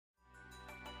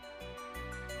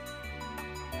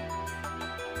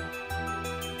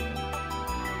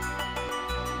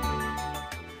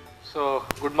So,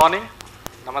 good morning,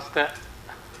 namaste,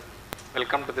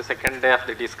 welcome to the second day of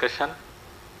the discussion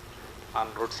on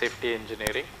road safety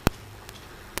engineering.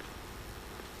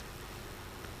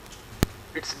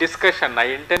 It's discussion, I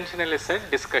intentionally said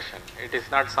discussion, it is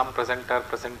not some presenter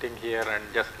presenting here and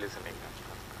just listening.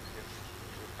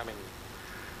 I mean,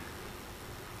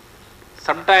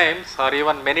 sometimes or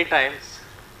even many times,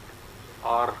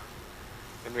 or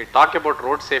when we talk about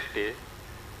road safety,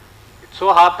 it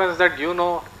so happens that you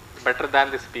know better than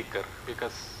the speaker,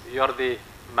 because you are the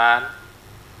man,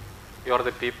 you are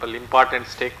the people, important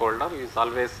stakeholder who is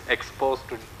always exposed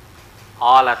to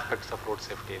all aspects of road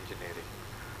safety engineering.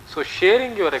 So,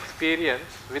 sharing your experience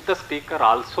with the speaker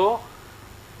also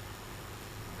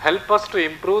help us to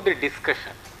improve the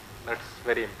discussion. That's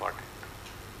very important.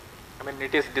 I mean,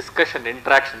 it is discussion,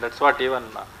 interaction. That's what even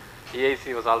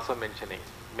EIC was also mentioning.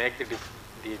 Make the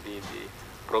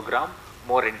program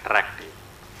more interactive.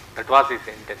 That was his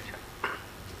intention.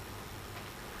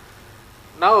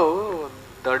 Now,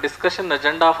 the discussion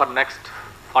agenda for next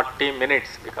 40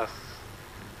 minutes, because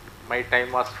my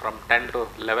time was from 10 to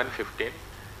 11:15,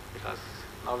 because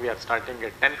now we are starting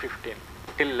at 10:15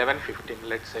 till 11:15,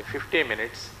 let's say 50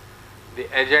 minutes. The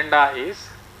agenda is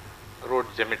road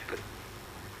geometry,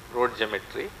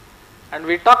 and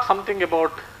we talk something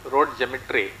about road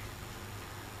geometry,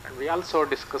 and we also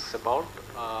discuss about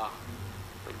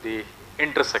the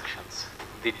intersections,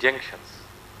 the junctions.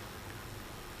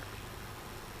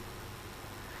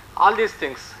 All these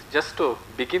things just to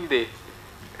begin the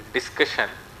discussion,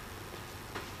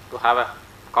 to have a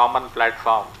common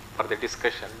platform for the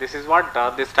discussion. This is what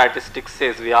the statistics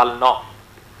says, we all know.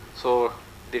 So,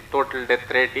 the total death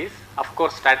rate is, of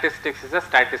course, statistics is a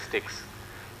statistics.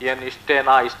 ಏನು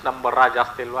ಇಷ್ಟೇನಾ ಇಷ್ಟು ನಂಬರಾ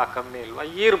ಜಾಸ್ತಿ ಇಲ್ವಾ ಕಮ್ಮಿ ಇಲ್ವಾ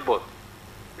ಇರ್ಬೋದು,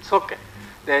 it's okay.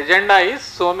 The agenda is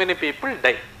so many people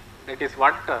die. That is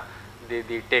what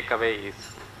the takeaway is.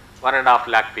 1.5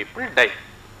 lakh people die,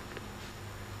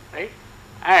 right?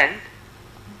 And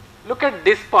look at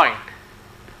this point.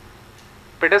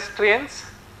 Pedestrians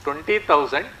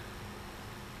 20,000,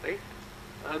 right?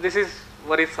 This is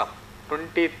worrisome.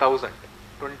 20,000,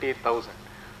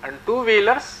 and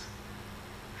two-wheelers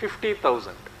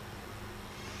 50,000.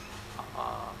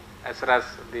 As far as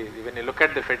when you look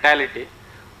at the fatality,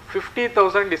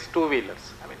 50,000 is two-wheelers.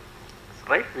 I mean,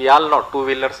 right? We all know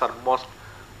two-wheelers are most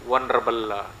vulnerable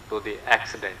to the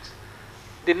accidents.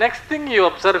 The next thing you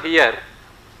observe here,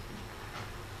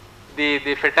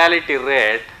 the fatality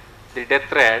rate, the death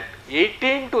rate,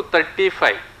 18 to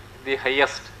 35, the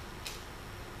highest.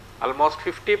 Almost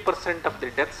 50% of the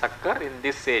deaths occur in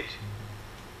this age,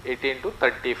 18 to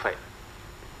 35.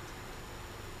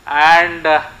 And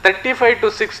 35 to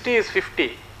 60 is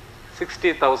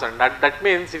 60,000. That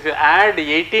means if you add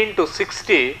 18 to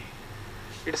 60,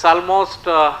 it's almost,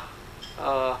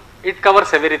 it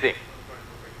covers everything.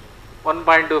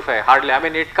 1.25 hardly, I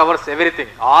mean it covers everything.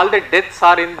 All the deaths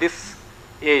are in this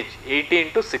age,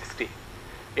 18 to 60,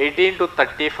 18 to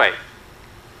 35,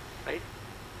 right?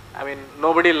 I mean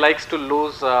nobody likes to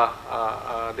lose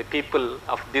the people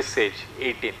of this age,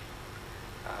 18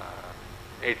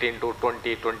 to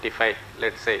 20, 25,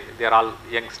 let's say, they are all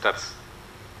youngsters,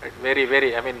 right?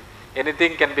 Very, I mean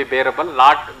anything can be bearable,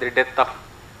 not the death of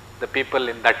the people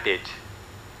in that age.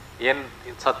 ಏನು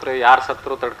ಸತ್ರು ಯಾರು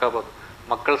ಸತ್ರು ತಡ್ಕೋಬೋದು,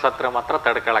 ಮಕ್ಕಳು ಸತ್ರ ಮಾತ್ರ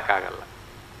ತಡ್ಕೊಳಕ್ಕಾಗಲ್ಲ.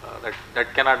 That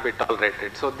cannot be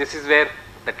tolerated. So this is where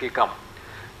that will come.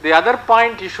 The other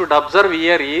point you should observe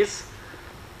here is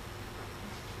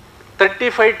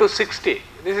 35 to 60.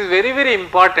 This is very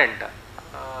important.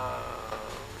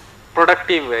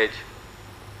 Productive age.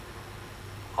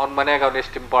 ಅವನ ಮನೆಗೆ ಅವ್ನು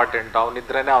ಎಷ್ಟು ಇಂಪಾರ್ಟೆಂಟ್,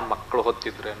 ಅವನಿದ್ರೇನೆ ಅವ್ನ ಮಕ್ಕಳು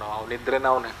ಹೊತ್ತಿದ್ರೇನೋ, ಅವನಿದ್ರೇನೆ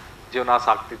ಅವನ ಜೀವನ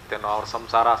ಸಾಕ್ತಿತ್ತೇನೋ, ಅವ್ರ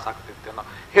ಸಂಸಾರ ಸಾಕ್ತಿತ್ತೇನೋ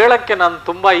ಹೇಳಕ್ಕೆ ನಾನು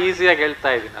ತುಂಬ ಈಸಿಯಾಗಿ ಹೇಳ್ತಾ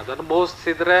ಇದ್ದೀನಿ. ಅದು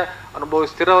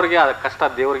ಅನುಭವಿಸ್ತಿರೋರಿಗೆ ಅದು ಕಷ್ಟ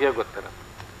ದೇವ್ರಿಗೆ ಗೊತ್ತಿರುತ್ತೆ.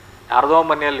 ಯಾರ್ದೋ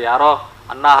ಮನೆಯಲ್ಲಿ ಯಾರೋ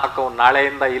ಅನ್ನ ಹಾಕೋ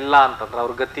ನಾಳೆಯಿಂದ ಇಲ್ಲ ಅಂತಂದ್ರೆ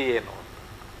ಅವ್ರ ಗತಿ ಏನು?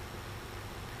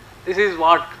 This is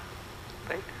what,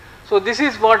 right? So this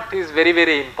is what is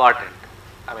very important.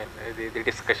 I mean the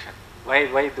discussion.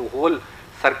 Why the whole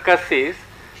circus is,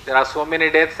 there are so many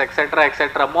deaths,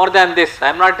 etc. More than this, I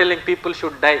am not telling people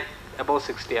should die above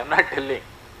 60. I am not telling.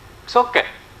 It's okay.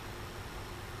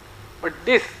 But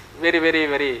this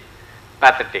very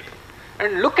pathetic.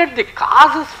 And look at the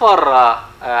causes for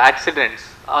accidents.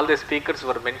 All the speakers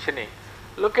were mentioning.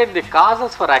 Look at the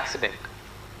causes for accident.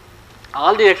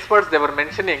 All the experts, they were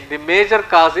mentioning the major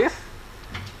cause is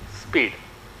speed.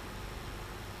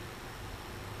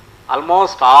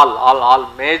 Almost all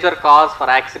major cause for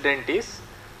accident is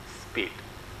speed.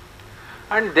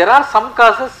 And there are some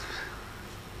causes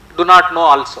do not know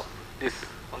also. This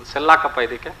one sellakappa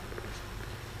idike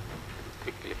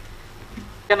quickly.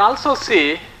 You can also see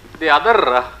the other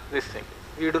this thing.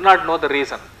 We do not know the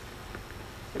reason.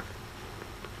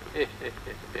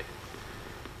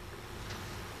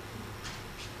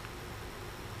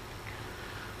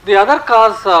 The other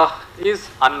cause is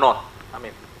unknown. I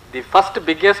mean, the first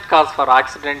biggest cause for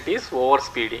accident is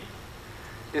overspeeding.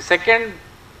 The second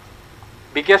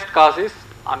biggest cause is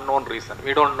unknown reason.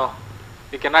 We don't know.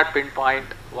 We cannot pinpoint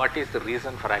what is the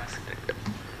reason for accident.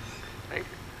 Right?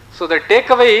 So the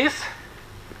takeaway is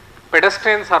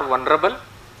pedestrians are vulnerable,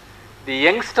 the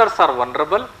youngsters are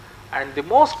vulnerable, and the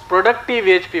most productive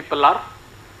age people are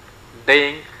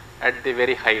dying at the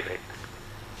very high rate.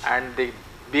 And the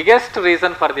biggest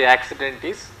reason for the accident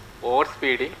is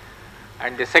overspeeding,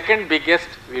 and the second biggest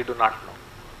we do not know.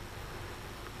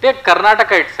 Take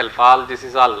Karnataka itself, all this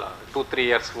is all 2-3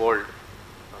 years old,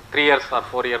 3 years or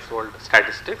 4 years old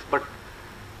statistics, but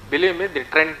believe me, the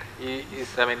trend is,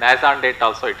 I mean, as on date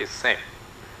also it is same.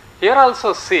 Here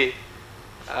also see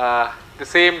the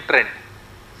same trend,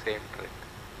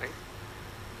 right?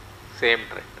 Same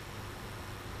trend.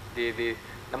 The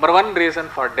number one reason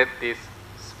for death is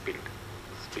speed.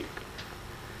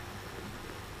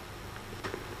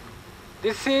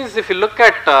 This is, if you look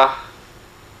at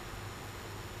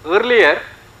earlier,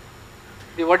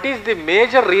 what is the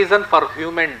major reason for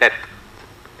human death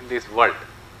in this world?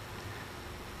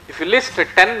 If you list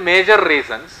 10 major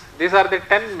reasons, these are the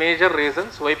 10 major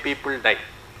reasons why people die.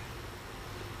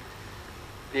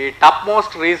 The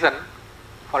topmost reason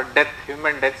for death,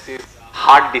 human deaths, is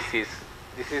heart disease.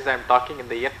 This is, I am talking in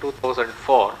the year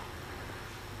 2004.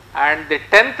 And the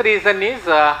 10th reason is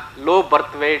low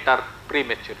birth weight or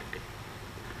prematurity.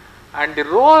 And the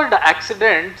road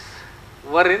accidents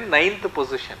were in 9th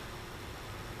position.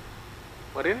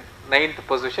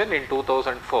 In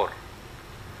 2004.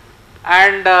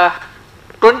 And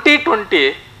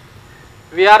 2020,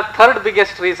 we are third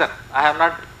biggest reason. I have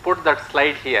not put that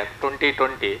slide here.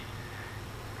 2020.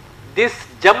 This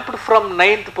jumped from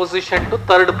 9th position to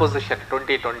 3rd position.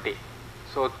 2020.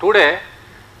 So today,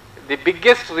 the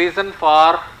biggest reason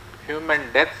for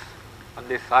human deaths on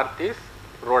this earth is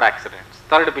road accidents.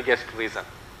 Third biggest reason.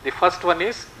 The first one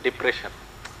is depression.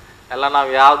 ಎಲ್ಲ ನಾವು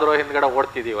ಯಾವುದರೋ ಹಿಂದ್ಗಡೆ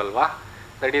ಓಡ್ತಿದ್ದೀವಲ್ವಾ,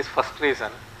 that is first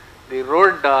reason. The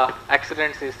road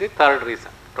accidents is the third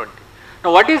reason, 20.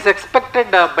 Now what is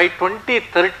expected by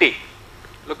 2030?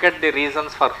 Look at the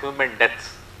reasons for human deaths.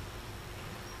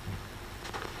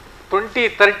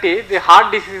 2030, the heart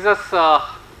diseases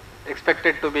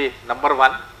expected to be number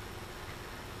 1,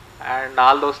 and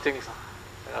all those things,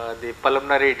 the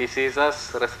pulmonary diseases,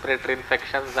 respiratory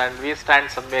infections, and we stand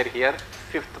somewhere here,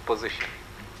 5th position,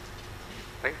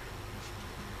 right?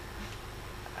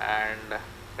 And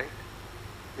right,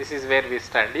 this is where we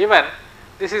stand. Even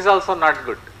this is also not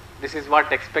good. This is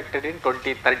what expected in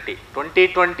 2030.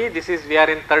 2020, this is, we are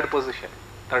in third position.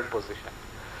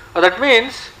 That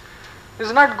means this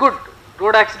is not good.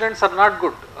 Road accidents are not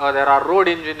good. There are road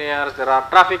engineers, there are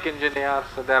traffic engineers,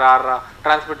 there are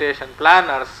transportation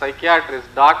planners, psychiatrists,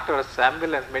 doctors,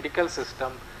 ambulance, medical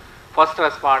system, first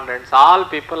responders, all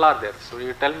people are there. So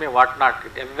you tell me what not,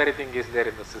 everything is there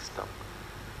in the system.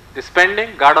 The spending,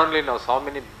 God only knows how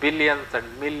many billions and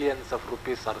millions of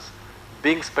rupees are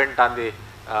being spent on the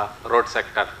road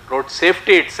sector. Road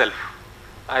safety itself,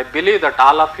 I believe that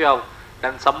all of you have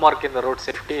done some work in the road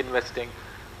safety, investing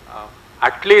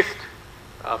at least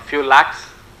a few lakhs,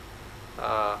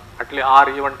 at least, or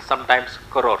even sometimes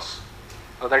crores.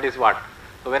 So that is what.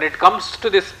 So when it comes to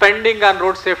the spending on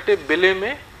road safety, believe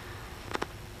me,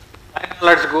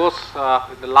 let's goes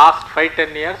in the last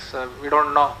 5-10 years, we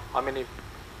don't know how many.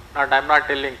 I am not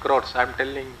telling crores, I am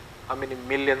telling how many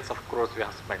millions of crores we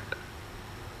have spent,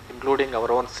 including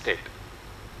our own state,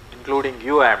 including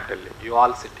you, I am telling you,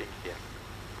 all sitting here,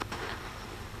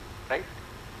 right?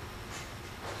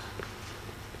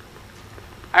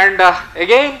 And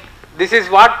again, this is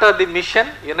what the mission,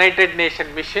 United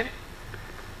Nations mission,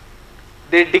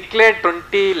 they declared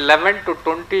 2011 to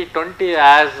 2020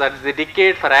 as the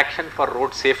decade for action for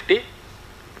road safety.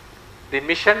 The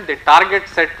mission, the target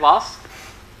set was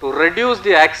to reduce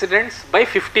the accidents by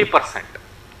 50%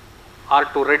 or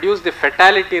to reduce the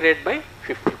fatality rate by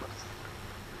 50%.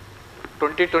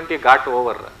 2020 got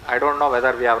over. I don't know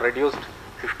whether we have reduced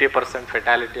 50%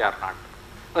 fatality or not.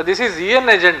 So this is UN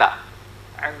agenda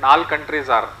and all countries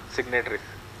are signatories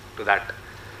to that.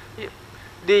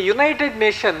 The United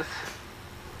Nations,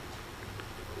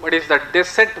 what is that? They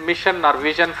set mission or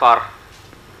vision for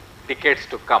decades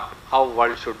to come, how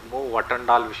world should move, what and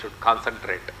all we should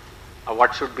concentrate,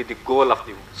 what should be the goal of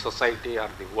the society or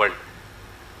the world.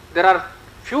 There are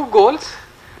few goals,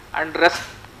 and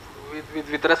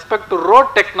with respect to road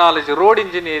technology, road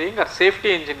engineering or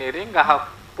safety engineering, I have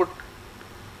put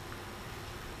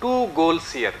two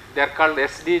goals here. They are called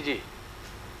SDG.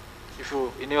 If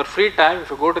you, in your free time, if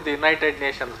you go to the United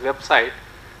Nations website,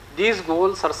 these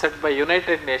goals are set by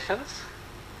United Nations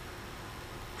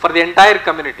for the entire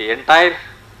community, entire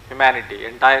humanity,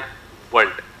 entire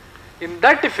world. In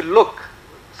that, if you look,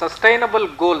 sustainable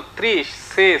goal 3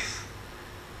 says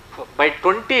by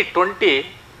 2020,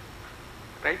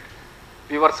 right,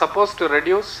 we were supposed to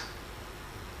reduce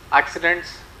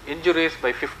accidents, injuries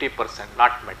by 50%,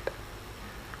 not met.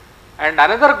 And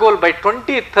another goal by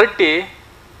 2030,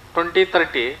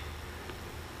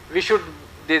 we should,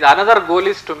 another goal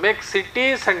is to make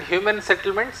cities and human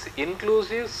settlements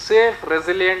inclusive, safe,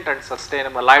 resilient and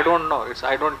sustainable. I don't know,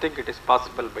 I don't think it is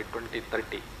possible by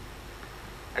 2030.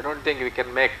 I don't think we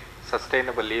can make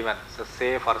sustainable even, so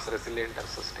safe or resilient or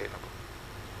sustainable.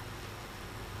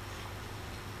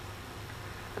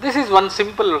 This is one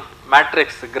simple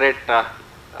matrix, great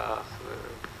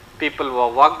people who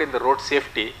have worked in the road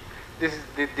safety.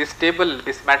 This table,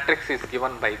 this matrix is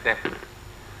given by them.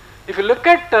 If you look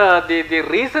at the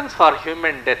reasons for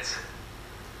human deaths,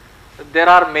 there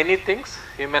are many things: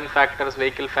 human factors,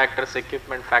 vehicle factors,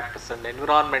 equipment factors and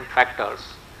environment factors.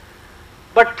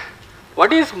 But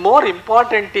what is more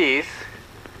important is,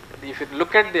 if you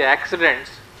look at the accidents,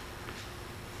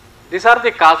 these are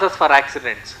the causes for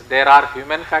accidents. There are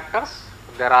human factors,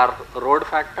 there are road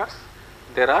factors,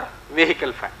 there are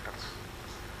vehicle factors.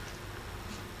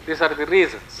 These are the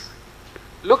reasons.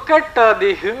 Look at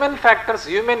the human factors,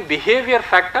 human behavior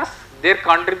factors, their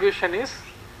contribution is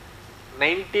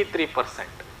 93%.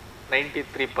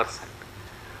 93%.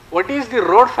 What is the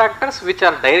road factors which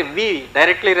are we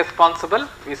directly responsible,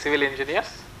 we civil engineers?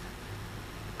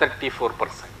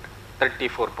 34%.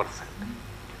 34%.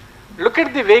 Look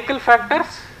at the vehicle factors,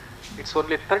 it is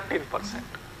only 13%.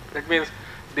 That means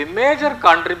the major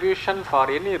contribution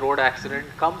for any road accident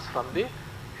comes from the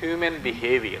human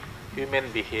behavior.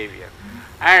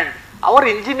 And our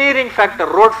engineering factor,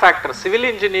 road factor, civil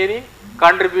engineering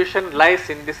contribution lies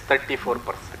in this 34%.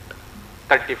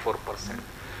 34%.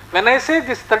 When I say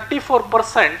this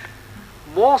 34%,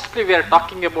 mostly we are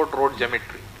talking about road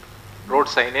geometry, road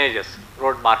signages,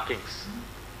 road markings,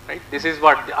 right? This is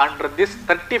what, under this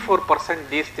 34%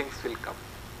 these things will come.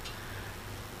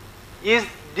 Is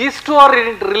these two are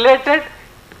related?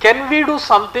 Can we do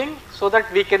something so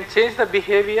that we can change the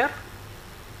behavior?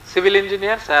 Civil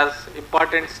engineers as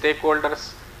important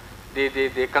stakeholders,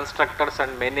 the constructors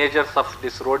and managers of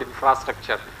this road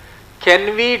infrastructure,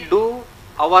 can we do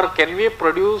can we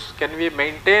produce, can we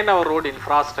maintain our road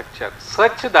infrastructure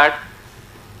such that,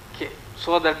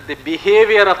 so that the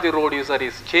behavior of the road user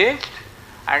is changed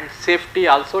and safety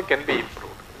also can be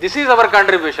improved. This is our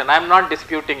contribution, I am not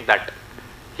disputing that.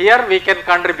 Here we can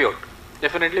contribute,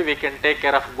 definitely we can take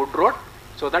care of good road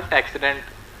so that accident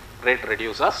rate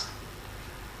reduces.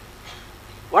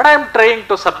 What I am trying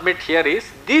to submit here is,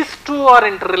 these two are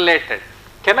interrelated.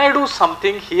 Can I do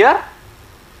something here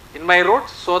in my road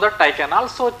so that I can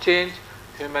also change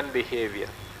human behavior?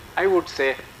 I would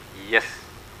say yes.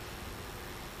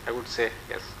 I would say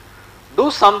yes.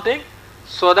 Do something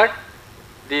so that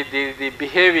the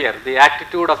behavior, the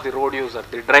attitude of the road user,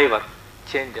 the driver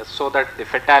changes, so that the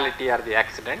fatality or the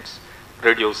accidents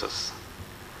reduces.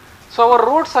 So our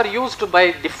roads are used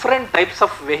by different types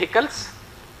of vehicles,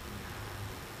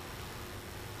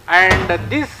 and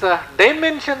these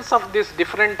dimensions of these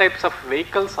different types of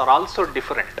vehicles are also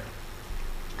different.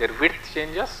 Their width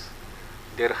changes,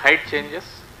 their height changes,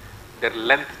 their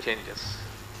length changes,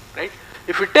 right?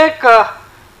 If you take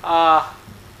the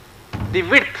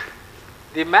width,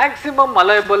 the maximum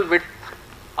allowable width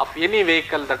of any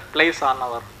vehicle that plays on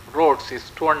our roads is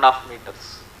 2.5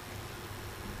 meters.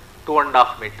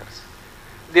 2.5 meters.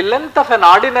 The length of an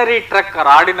ordinary truck or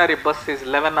ordinary bus is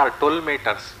 11 or 12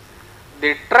 meters.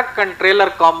 The truck and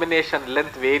trailer combination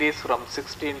length varies from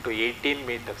 16 to 18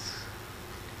 meters.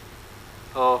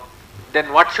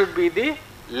 Then what should be the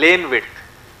lane width?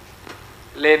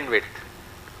 Lane width.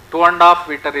 2.5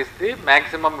 meter is the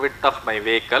maximum width of my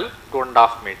vehicle,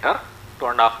 2.5 meter,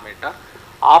 2.5 meter,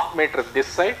 half meter this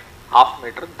side, half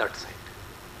meter that side.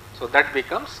 So that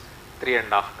becomes 3.5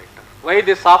 meter. Why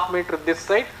this half meter this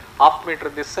side, half meter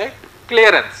this side?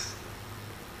 Clearance.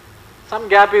 Some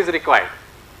gap is required,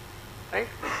 right,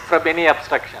 from any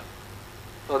obstruction.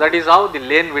 So that is how the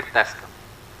lane width has come.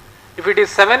 If it is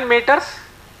 7 meters,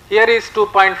 here is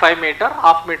 2.5 meter,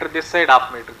 half meter this side,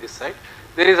 half meter this side.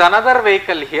 There is another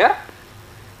vehicle here,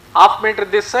 half meter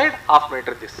this side, half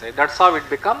meter this side. That's how it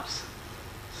becomes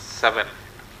 7 meters.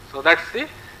 So that's the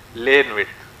lane width.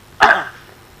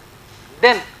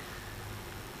 Then,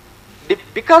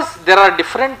 because there are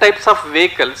different types of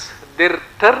vehicles, their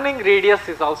turning radius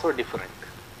is also different.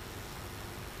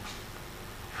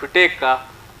 If you take a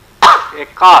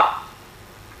car,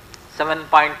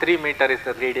 7.3 meter is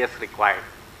the radius required.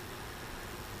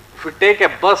 If you take a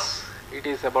bus, it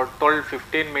is about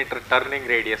 12-15 meter turning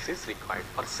radius is required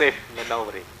for safe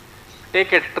maneuvering.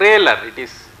 Take a trailer, it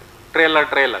is trailer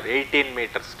 18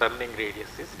 meters turning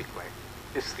radius is required,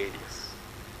 this radius.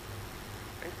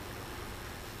 Right.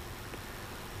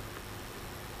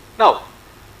 Now,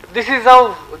 this is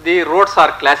how the roads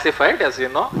are classified, as you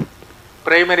know: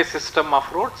 primary system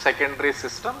of road, secondary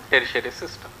system, tertiary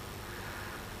system.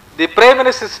 The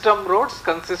primary system roads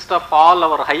consist of all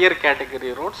our higher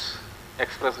category roads,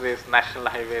 expressways, national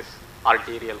highways,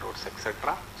 arterial roads,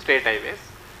 etc., state highways.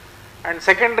 And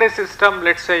secondary system,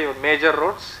 let us say your major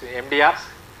roads, MDRs.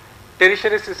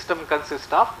 Tertiary system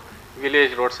consists of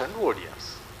village roads and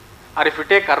ODRs. Or if you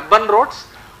take urban roads,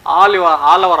 all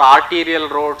our arterial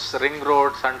roads, ring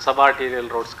roads and subarterial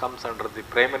roads comes under the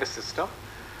primary system.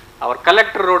 Our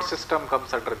collector road system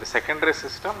comes under the secondary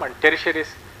system, and tertiary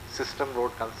system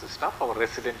road consists of our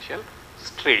residential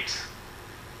streets,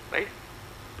 right.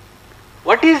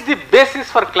 What is the basis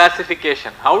for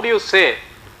classification? How do you say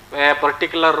a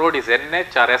particular road is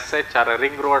NH or SH or a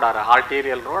ring road or a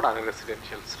arterial road or a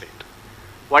residential street?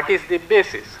 What is the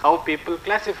basis? How people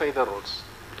classify the roads?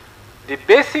 The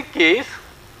basic is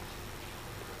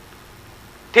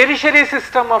tertiary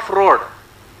system of road,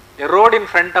 a road in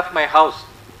front of my house,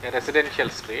 a residential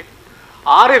street,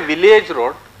 or a village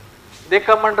road, they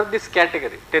come under this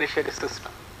category, tertiary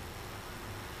system.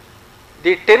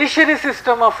 The tertiary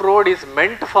system of road is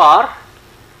meant for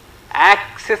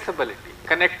accessibility,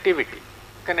 connectivity.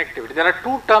 There are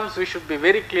two terms we should be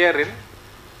very clear in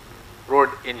road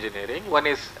engineering. One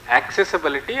is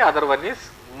accessibility, other one is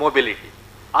mobility,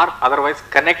 or otherwise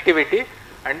connectivity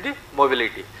and the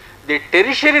mobility. The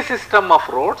tertiary system of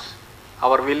roads,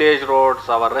 our village roads,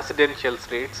 our residential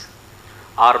streets,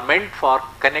 are meant for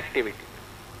connectivity.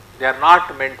 They are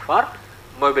not meant for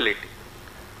mobility.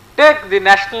 Take the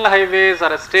national highways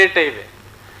or a state highway.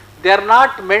 They are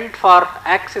not meant for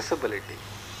accessibility.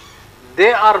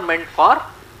 They are meant for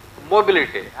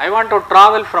mobility. I want to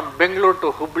travel from Bengaluru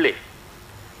to Hubli.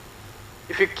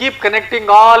 If you keep connecting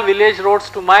all village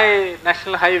roads to my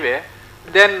national highway,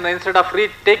 then instead of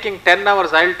taking 10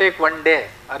 hours, I will take 1 day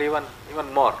or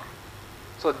even more.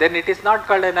 So then it is not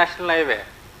called a national highway.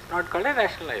 It is not called a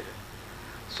national highway.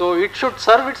 So it should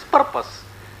serve its purpose.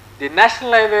 The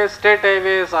national highways, state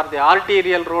highways, or the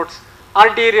arterial roads,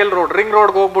 arterial road, ring road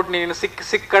ಹೋಗ್ಬಿಟ್ಟು ನೀನು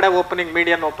ಸಿಕ್ಕ ಕಡೆ opening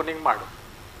median opening ಮಾಡು.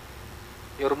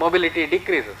 Your mobility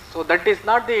decreases. So that is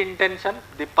not the intention,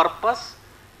 the purpose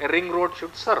a ring road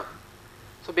should serve.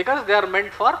 So because they are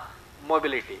meant for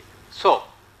mobility. So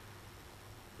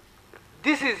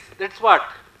that's what,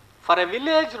 for a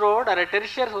village road or a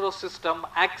tertiary road system,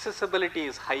 accessibility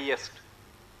is highest.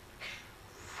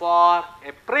 For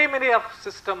a primary of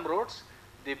system roads,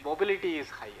 the mobility is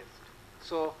highest.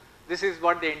 So this is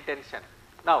what the intention.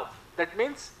 Now that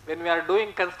means when we are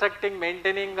constructing,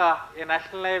 maintaining a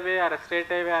national highway or a state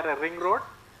highway or a ring road,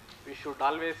 we should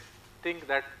always think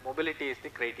that mobility is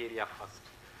the criteria first.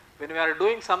 When we are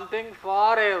doing something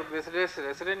for a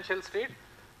residential street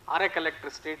or a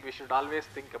collector street, we should always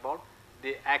think about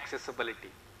the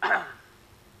accessibility.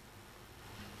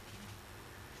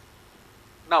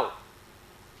 Now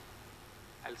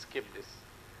I will skip this.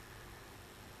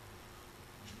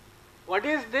 What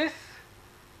is this?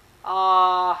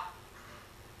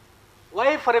 Why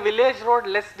for a village road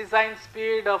less design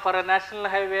speed, or for a national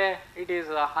highway it is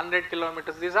 100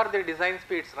 kilometers? These are the design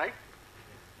speeds, right?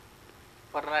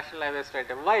 For national highway straight.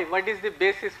 Why? What is the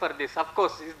basis for this? Of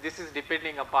course, this is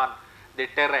depending upon the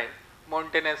terrain.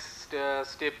 Mountainous,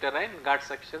 steep terrain, ghat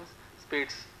sections,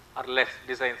 speeds are less,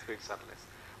 design speeds are less.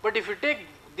 But if you take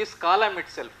this column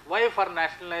itself, why for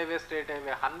national highway, state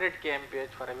highway 100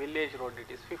 kmph, for a village road it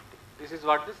is 50. This is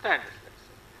what the standard says.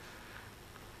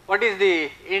 What is the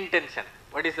intention?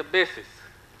 What is the basis?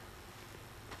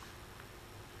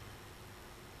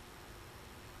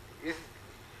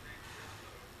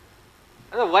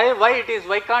 Why it is?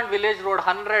 Why can't village road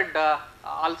 100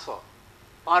 also,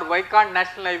 or why can't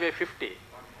national highway 50?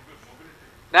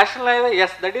 National highway,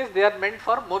 yes, that is, they are meant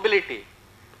for mobility,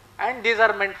 and these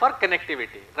are meant for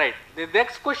connectivity, right? The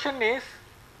next question is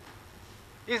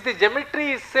the geometry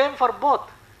is same for both?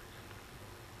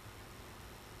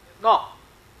 No.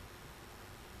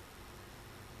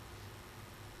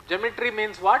 Geometry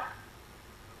means what?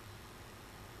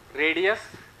 Radius,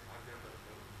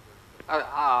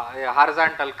 a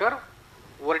horizontal curve,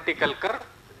 vertical curve,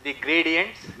 the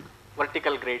gradients,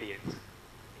 vertical gradients.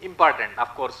 Important, of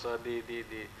course, the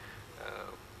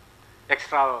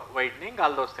extra widening,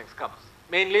 all those things comes.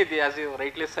 Mainly, as you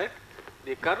rightly said,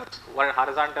 the curves,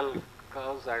 horizontal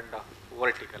curves and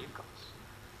vertical curves.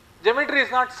 Geometry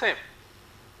is not same.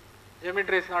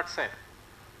 Geometry is not same.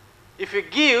 If you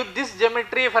give this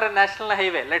geometry for a national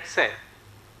highway, let's say,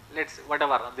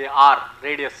 whatever the R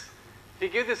radius, if you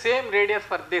give the same radius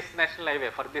for this national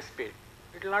highway for this speed,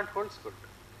 it will not hold good.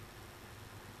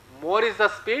 More is the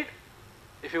speed.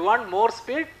 If you want more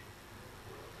speed,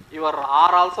 your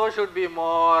R also should be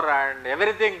more, and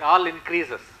everything all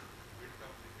increases.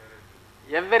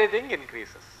 Everything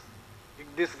increases.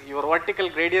 Your vertical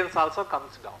gradients also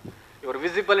comes down. Your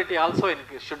visibility also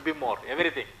should be more.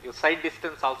 Everything. Your side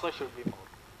distance also should be more.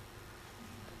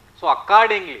 So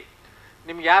accordingly,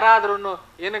 ನಿಮ್ಗೆ ಯಾರಾದ್ರೂ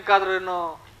ಏನಕ್ಕಾದ್ರೂ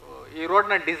ಈ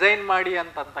ರೋಡ್ನ design ಮಾಡಿ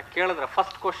ಅಂತ ಕೇಳಿದ್ರೆ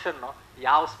first question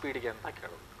ಯಾವ ಸ್ಪೀಡ್ಗೆ ಅಂತ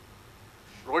ಕೇಳೋದು.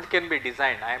 Road can be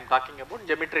designed. I am talking about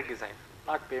geometric design,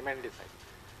 not pavement design.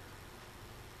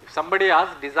 If somebody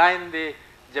asks design the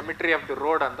geometry of the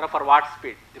road andra for what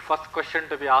speed, the first question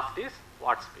to be asked is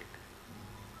what speed.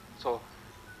 So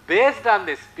based on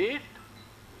the speed,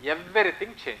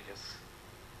 everything changes.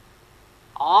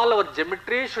 All our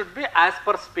geometry should be as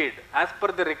per speed, as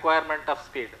per the requirement of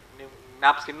speed.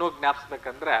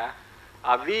 ಜ್ಞಾಪಿಸ್ಬೇಕಂದ್ರೆ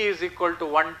V is equal to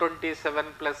 127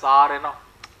 plus R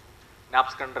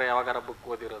ಜ್ಞಾಪಿಸ್ಕೊಂಡ್ರೆ ಯಾವಾಗಾರ book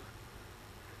ಓದಿರೋದು.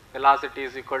 Velocity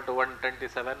is equal to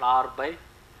 127 R by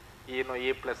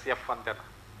E plus F ಅಂತೇನ.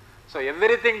 So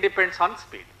everything depends on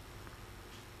speed.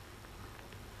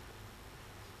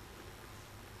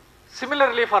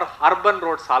 Similarly for urban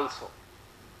roads also.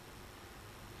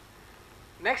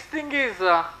 Next thing is,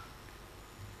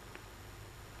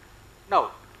 now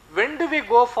when do we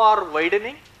go for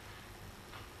widening?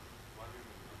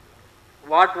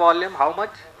 What volume? How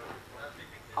much?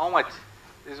 How much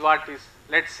is what is,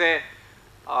 let's say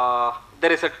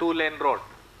there is a 2-lane road.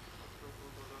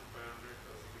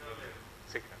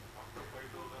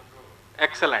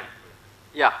 Excellent.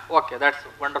 Yeah, okay, that's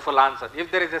wonderful answer.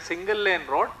 If there is a single lane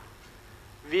road,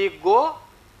 we go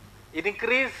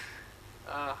increase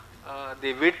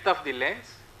the width of the lanes,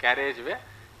 carriageway,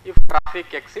 if traffic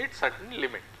exceeds certain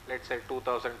limit, let's say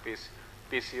 2000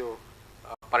 PCU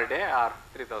per day or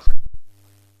 3000.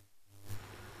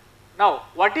 Now,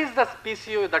 what is the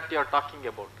PCU that you are talking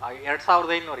about?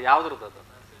 2500 ಯಾವ್ದ್ರದ್ದು ಅದು?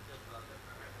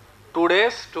 2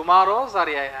 days, tomorrow's or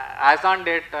as on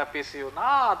date PCU na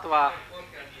ಅಥವಾ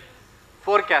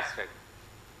forecasted?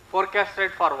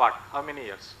 Forecasted for what? How many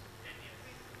years?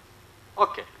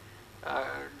 Okay.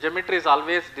 Geometry is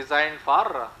always designed for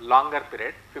longer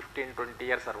period, 15-20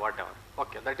 years or whatever.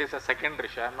 Okay, that is a secondary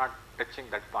issue. I am not touching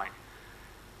that point.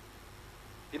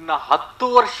 ಇನ್ನು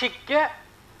 10 ವರ್ಷಕ್ಕೆ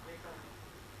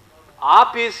ಆ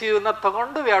PCU ನ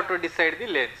ತಗೊಂಡು we have to decide the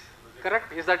lanes. Correct?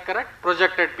 Is that correct?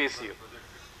 Projected PCU.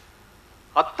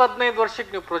 10-15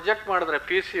 ವರ್ಷಕ್ಕೆ ನೀವು project ಮಾಡಿದ್ರೆ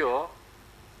PCU,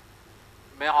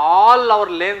 all our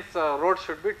lanes, road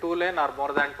should be 2 lane or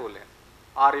more than 2 lane,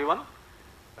 or even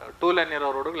 2 lane ಇರೋ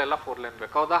ರೋಡ್ಗಳೆಲ್ಲ 4 lane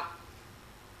ಬೇಕು. ಹೌದಾ?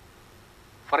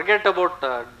 Forget about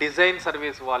design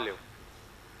service volume.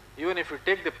 Even if you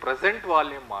take the present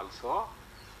volume also,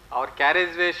 our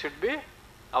carriageway should be,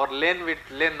 our lane width,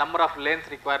 number of lanes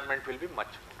requirement will be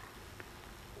much more.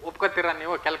 ಒಪ್ಕೋತೀರಾ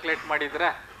ನೀವು calculate ಮಾಡಿದ್ರೆ?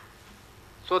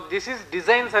 So this is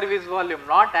design service volume,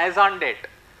 not as on date.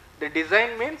 The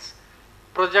design means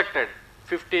projected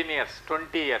 15 years,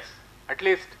 20 years, at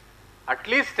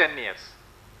least 10 years.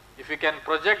 If you can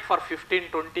project for 15,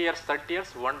 20 years, 30 years,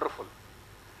 wonderful.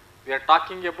 We are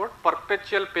talking about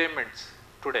perpetual payments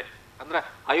today. ಅಂದ್ರೆ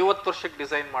 50 ವರ್ಷಕ್ಕೆ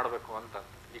design ಮಾಡಬೇಕು ಅಂತ.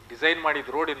 ಈಗ design ಮಾಡಿದ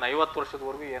road ಇನ್ನು 50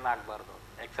 ವರ್ಷದವರೆಗೂ ಏನಾಗಬಾರ್ದು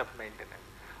accept maintenance.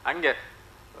 ಹಂಗೆ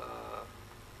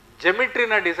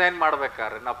ಜೆಮಿಟ್ರಿನ design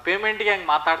ಮಾಡ್ಬೇಕಾದ್ರೆ ನಾವು ಪೇಮೆಂಟ್ಗೆ ಹೆಂಗೆ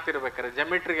ಮಾತಾಡ್ತಿರ್ಬೇಕಾದ್ರೆ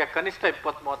ಜೆಮಿಟ್ರಿಗೆ ಕನಿಷ್ಠ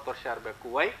 20-30 ವರ್ಷ ಇರಬೇಕು.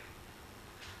 Y?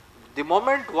 The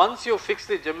moment once you fix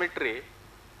the ಜೆಮಿಟ್ರಿ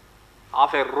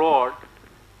of A road,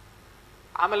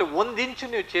 ಆಮೇಲೆ 1 ಇಂಚು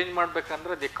ನೀವು ಚೇಂಜ್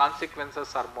ಮಾಡ್ಬೇಕಂದ್ರೆ the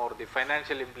consequences R more, the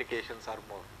financial implications R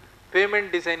more. Payment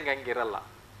ಡಿಸೈನ್ಗೆ ಹಂಗಿರಲ್ಲ.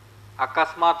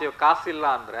 ಅಕಸ್ಮಾತ್ ಇವಾಗ ಕಾಸಿಲ್ಲ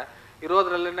ಅಂದರೆ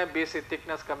ಇರೋದ್ರಲ್ಲೇ BC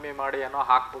ಥಿಕ್ನೆಸ್ ಕಮ್ಮಿ ಮಾಡಿ ಏನೋ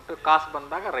ಹಾಕ್ಬಿಟ್ಟು ಕಾಸು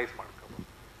ಬಂದಾಗ ರೈಸ್ ಮಾಡ್ಕೋಬೋದು.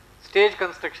 Stage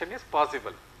construction is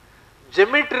possible.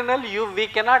 Geometrinal, we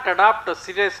cannot adopt a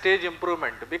stage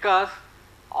improvement because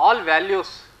all values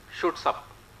shoots up,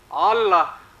 all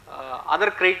other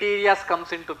criteria comes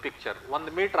into picture.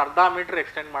 1 meter, अर्धा meter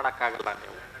extend ಮಾಡಕ್ಕಾಗಲ್ಲ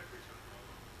ನೀವು.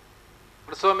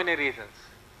 For so many reasons.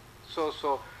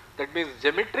 So that means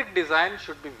geometric design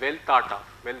should be well thought of,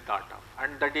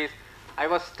 and that is, I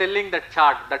was telling that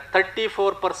chart that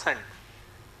 34%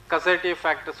 causative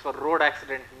factors for road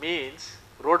accident means,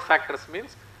 road factors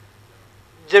means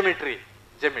geometry.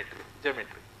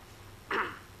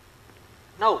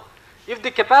 Now, if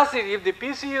the capacity, if the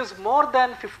PCU is more than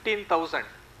 15,000,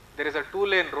 there is a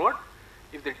 2-lane road,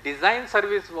 If the design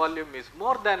service volume is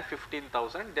more than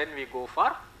 15,000, then we go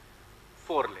for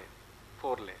 4 lane,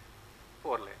 4 lane,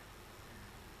 4 lane.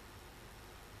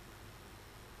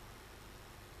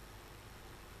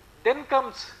 Then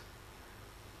comes,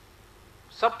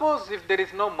 suppose if there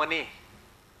is no money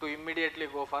to immediately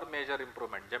go for major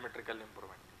improvement, geometrical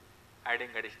improvement, adding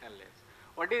additional lanes.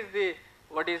 What is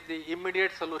the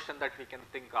immediate solution that we can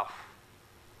think of?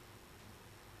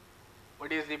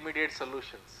 What is the immediate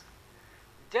solutions?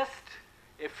 Just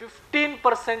a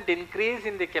 15% increase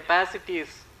in the capacity is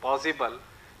possible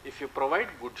if you provide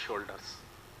good shoulders,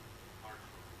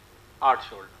 hard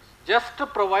shoulders. Just to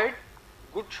provide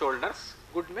good shoulders,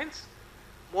 good means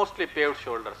mostly paved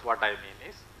shoulders, what I mean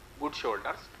is good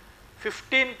shoulders,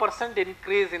 15%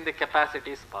 increase in the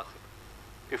capacity is possible,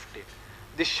 15.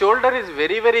 This shoulder is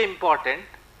very, very important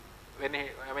when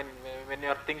you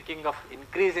are thinking of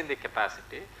increase in the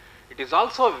capacity. It is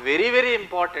also very, very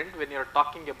important when you are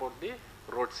talking about the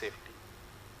road safety.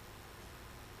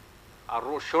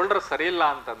 Shoulder ಸರಿ ಇಲ್ಲ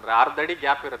ಅಂತಂದ್ರೆ ಅರ್ಧ ಅಡಿ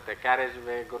gap ಇರುತ್ತೆ carriage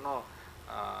ವೇಗೂ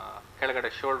ಕೆಳಗಡೆ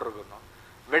ಶೋಲ್ಡರ್ಗೂ.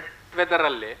 Vet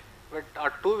ವೆದರಲ್ಲಿ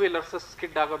two wheelers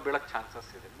skid ಆಗೋ ಬೀಳಕ್ಕೆ chances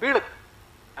ಇದೆ, ಬೀಳುತ್ತೆ,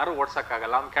 ಯಾರು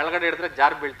ಓಡ್ಸೋಕ್ಕಾಗಲ್ಲ. ಅವ್ನು ಕೆಳಗಡೆ ಹಿಡಿದ್ರೆ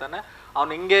ಜಾರ್ ಬೀಳ್ತಾನೆ,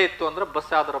 ಅವ್ನು ಹಿಂಗೆ ಇತ್ತು ಅಂದ್ರೆ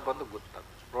ಬಸ್ ಯಾವ್ದಾರ ಬಂದು ಗೊತ್ತದು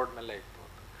ರೋಡ್ ಮೇಲೆ ಇತ್ತು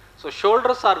ಅಂತ. So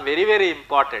shoulders are very, very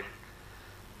important.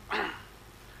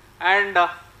 And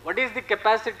what is the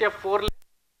capacity of 4 lanes?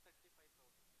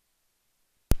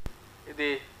 35,000. If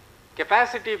the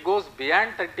capacity goes beyond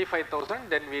 35,000,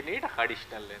 then we need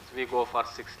additional lanes. We go for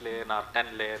 6 lane or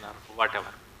 10 lane or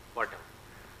whatever.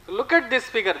 So look at this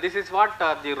figure. This is what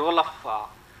the role of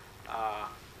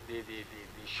the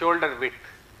shoulder width.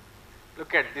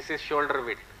 Look at this is shoulder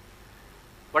width.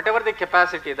 Whatever the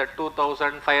capacity, the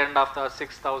 2,000, 5,500,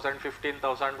 6,000,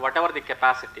 15,000, whatever the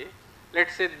capacity.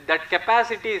 Let's say that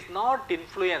capacity is not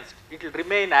influenced, it will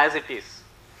remain as it is.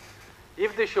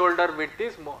 If the shoulder width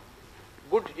is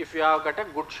good, if you have got a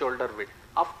good shoulder width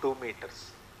of 2 meters.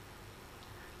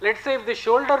 Let's say if the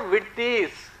shoulder width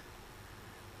is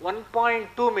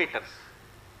 1.2 meters,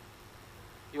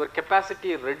 your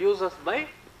capacity reduces by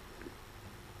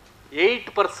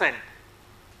 8%.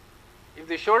 If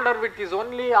the shoulder width is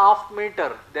only half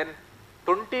meter, then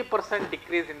 20%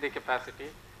 decrease in the capacity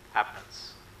happens.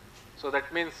 So that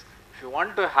means if you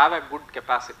want to have a good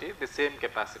capacity, the same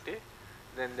capacity,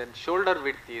 then shoulder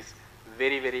width is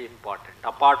very, very important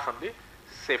apart from the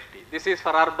safety. This is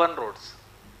for urban roads.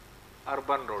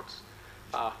 Urban roads.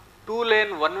 2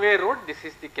 lane one way road, this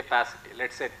is the capacity.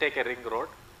 Let's say take a ring road.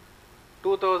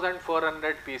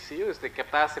 2400 PCU is the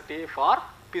capacity for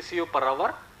PCU per hour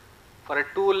for a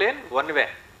 2 lane one way.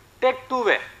 Take 2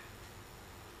 way,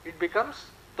 it becomes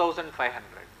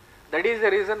 1500. That is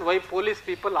the reason why police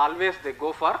people always they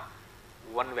go for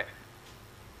one way.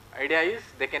 Idea is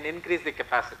they can increase the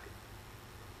capacity.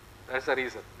 That's the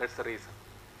reason. That's the reason.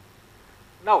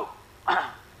 Now,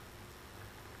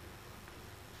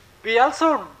 we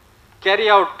also carry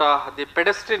out the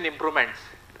pedestrian improvements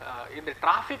in the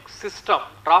traffic system.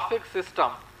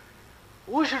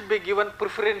 Who should be given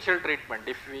preferential treatment?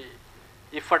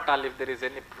 If at all, if there is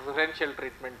any preferential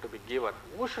treatment to be given,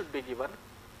 who should be given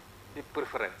the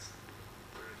preference?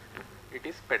 It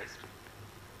is pedestrian.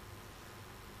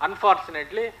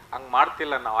 Unfortunately, ಹಂಗೆ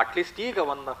ಮಾಡ್ತಿಲ್ಲ ನಾವು. At least ಈಗ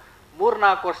ಒಂದು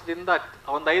 3-4 ವರ್ಷದಿಂದ,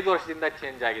 ಒಂದು 5 ವರ್ಷದಿಂದ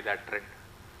change ಆಗಿದೆ ಆ ಟ್ರೆಂಡ್.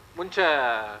 ಮುಂಚೆ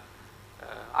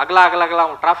ಅಗಲ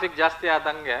ಟ್ರಾಫಿಕ್ ಜಾಸ್ತಿ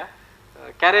ಆದಂಗೆ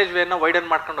ಕ್ಯಾರೇಜ್ ವೇನ ವೈಡನ್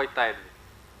ಮಾಡ್ಕೊಂಡು ಹೋಗ್ತಾ ಇದ್ವಿ.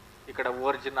 ಈ ಕಡೆ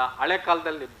ಓರ್ಜಿನ ಹಳೆ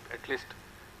ಕಾಲದಲ್ಲಿ ಅಟ್ಲೀಸ್ಟ್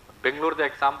ಬೆಂಗಳೂರದ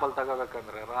ಎಕ್ಸಾಂಪಲ್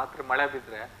ತಗೋಬೇಕಂದ್ರೆ ರಾತ್ರಿ ಮಳೆ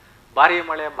ಬಿದ್ದರೆ ಭಾರಿ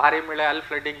ಮಳೆ ಅಲ್ಲಿ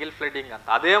ಫ್ಲಡ್ಡಿಂಗ್ ಅಂತ.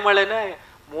 ಅದೇ ಮಳೆನೇ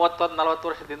 30-40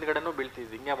 ವರ್ಷದ ಹಿಂದ್ಗಡೆನೂ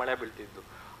ಬೀಳ್ತಿದ್ದು, ಹಿಂಗೆ ಮಳೆ ಬೀಳ್ತಿದ್ದು.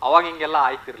 ಅವಾಗ ಹಿಂಗೆಲ್ಲ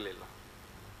ಆಯ್ತಿರ್ಲಿಲ್ಲ.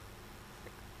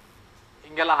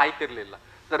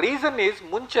 ದ ರೀಸನ್ ಈಸ್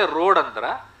ಮುಂಚೆ ರೋಡ್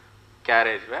ಅಂದ್ರೆ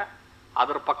ಕ್ಯಾರೇಜ್ ವೇ,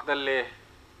 ಅದ್ರ ಪಕ್ಕದಲ್ಲಿ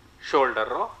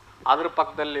ಶೋಲ್ಡರು, ಅದ್ರ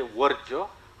ಪಕ್ಕದಲ್ಲಿ ವರ್ಜು,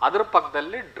 ಅದ್ರ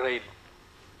ಪಕ್ಕದಲ್ಲಿ ಡ್ರೈನು,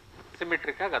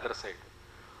 ಸಿಮಿಟ್ರಿಕ್ ಆಗಿ ಅದರ side.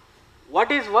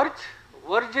 What is verge?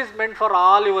 Verge is meant for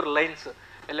all your lines,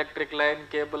 electric line,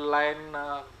 cable line,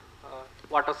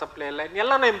 water supply line,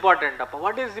 ಎಲ್ಲನೂ ಇಂಪಾರ್ಟೆಂಟ್ ಅಪ್ಪ.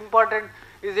 What is important?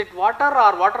 Is it water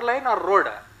line or road?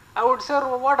 I would say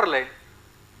water line.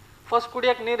 First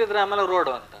ಕುಡಿಯಕ್ಕೆ ನೀರಿದ್ರೆ ಆಮೇಲೆ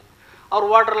road ಅಂತ. ಅವ್ರು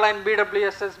water line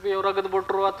BWSSB ಅವ್ರು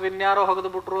ಹಗದ್ಬಿಟ್ರು ಅಥವಾ ಇನ್ಯಾರೋ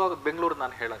ಹಗದ್ಬಿಟ್ರು, ಬೆಂಗಳೂರು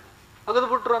ನಾನು ಹೇಳೋದು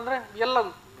ಹಗದ್ಬಿಟ್ರು ಅಂದರೆ ಎಲ್ಲ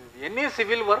any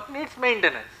civil work needs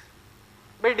maintenance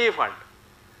by default.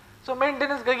 So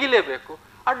maintenance ಗಗಿಲೇಬೇಕು,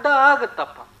 ಅಡ್ಡ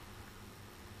ಆಗುತ್ತಪ್ಪ.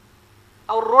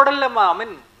 ಅವ್ರ ರೋಡಲ್ಲೇ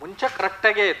ಮುಂಚೆ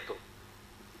ಕರೆಕ್ಟಾಗೇ ಇತ್ತು.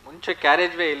 ಮುಂಚೆ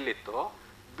carriage way ಇಲ್ಲಿತ್ತು,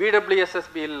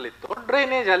 BWSSB ಇಲ್ಲಿತ್ತು,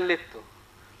 drainage ಅಲ್ಲಿತ್ತು.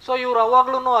 So ಇವ್ರು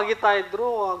ಅವಾಗ್ಲೂ ಅಗಿತಾ ಇದ್ರು,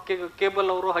 ಕೇಬಲ್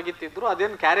ಅವರು ಅಗಿತಿದ್ರು.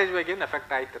 ಅದೇನು ಕ್ಯಾರೇಜ್ ವೇಗೆ ಏನು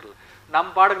ಎಫೆಕ್ಟ್ ಆಯ್ತಿರಲಿಲ್ಲ. ನಮ್ಮ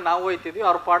ಪಾಡಿಗೆ ನಾವು ಹೋಯ್ತಿದ್ವಿ,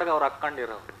 ಅವ್ರ ಪಾಡಿಗೆ ಅವ್ರು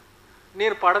ಹಾಕ್ಕೊಂಡಿರೋರು,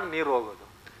 ನೀರು ಪಾಡಿಗೆ ನೀರು ಹೋಗೋದು.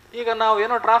 ಈಗ ನಾವು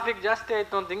ಏನೋ ಟ್ರಾಫಿಕ್ ಜಾಸ್ತಿ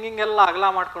ಆಯಿತು ಅಂತ ಹಿಂಗೆಲ್ಲ ಅಗಲ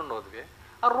ಮಾಡ್ಕೊಂಡು ಹೋದ್ವಿ,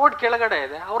 ಆ ರೋಡ್ ಕೆಳಗಡೆ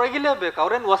ಇದೆ, ಅವ್ರು ಅಗಿಲೇಬೇಕು.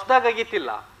 ಅವ್ರೇನು ಹೊಸ್ದಾಗಿ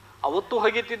ಅಗಿತಿಲ್ಲ, ಅವತ್ತು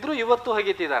ಹಗಿತಿದ್ರು ಇವತ್ತು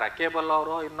ಹಗಿತಿದ್ದಾರೆ, ಕೇಬಲ್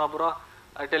ಅವರು, ಇನ್ನೊಬ್ಬರು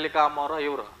ಟೆಲಿಕಾಮ್ ಅವರು,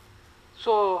 ಇವರು.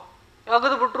 ಸೊ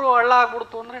ಅಗದು ಬಿಟ್ರು ಹಳ್ಳ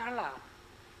ಆಗ್ಬಿಡ್ತು ಅಂದರೆ ಹಳ್ಳ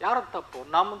ಯಾರದ್ದು ತಪ್ಪು?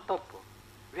 ನಮ್ಮದು ತಪ್ಪು.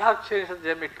 We have change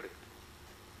ಜೆಮಿಟ್ರಿ.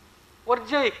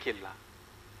 ವರ್ಜೆ ಇಕ್ಕಿಲ್ಲ,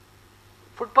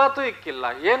 ಫುಟ್ಪಾತು ಇಕ್ಕಿಲ್ಲ,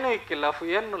 ಏನೂ ಇಕ್ಕಿಲ್ಲ.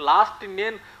 ಏನು ಲಾಸ್ಟ್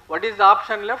ಇನ್ನೇನು what is the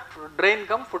option left? Drain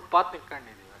come footpath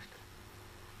ನಿಂತ್ಕೊಂಡಿದ್ದೀವಿ ಅಷ್ಟೇ.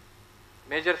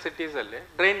 ಮೇಜರ್ ಸಿಟೀಸಲ್ಲಿ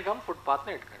ಡ್ರೈನ್ ಕಮ್ ಫುಟ್ಪಾತ್ನ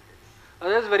ಇಟ್ಕೊಂಡಿದ್ದೀವಿ.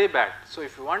 ಅದು is very bad. So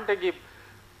if you want to give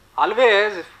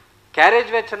always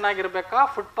carriage way ಚೆನ್ನಾಗಿರ್ಬೇಕಾ,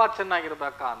 footpath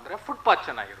ಚೆನ್ನಾಗಿರ್ಬೇಕಾ ಅಂದರೆ ಫುಟ್ಪಾತ್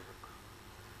ಚೆನ್ನಾಗಿರ್ಬೇಕು.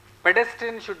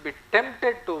 Pedestrian should be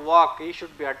tempted to walk, he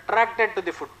should be attracted to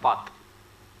the footpath.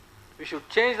 We should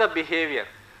change the behavior.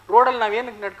 ರೋಡಲ್ಲಿ ನಾವು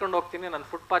ಏನಕ್ಕೆ ನಡ್ಕೊಂಡು ಹೋಗ್ತೀನಿ? ನನ್ನ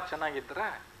footpath ಚೆನ್ನಾಗಿದ್ದರೆ,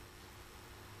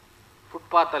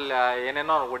 ಫುಟ್ಪಾತಲ್ಲಿ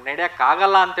ಏನೇನೋ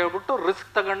ನಡೆಯೋಕ್ಕಾಗಲ್ಲ ಅಂತ ಹೇಳ್ಬಿಟ್ಟು ರಿಸ್ಕ್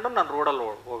ತಗೊಂಡು ನಾನು ರೋಡಲ್ಲಿ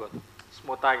ಹೋಗೋದು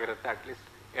ಸ್ಮೂತಾಗಿರುತ್ತೆ, ಅಟ್ಲೀಸ್ಟ್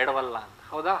ಎಡವಲ್ಲ ಅಂತ.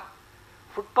 ಹೌದಾ?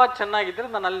 ಫುಟ್ಪಾತ್ ಚೆನ್ನಾಗಿದ್ದರೆ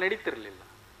ನಾನು ಅಲ್ಲಿ ನಡೀತಿರಲಿಲ್ಲ.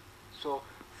 So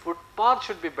footpath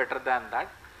should be better than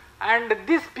that. And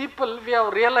this people we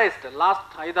have realised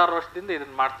last 5-6 ವರ್ಷದಿಂದ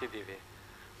ಇದನ್ನು ಮಾಡ್ತಿದ್ದೀವಿ.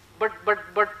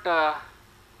 But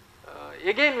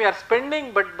again we are spending,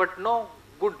 but no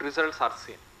good results are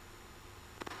seen.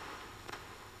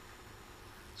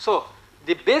 So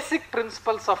the basic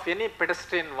principles of any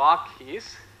pedestrian walk is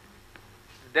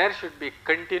there should be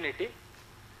continuity.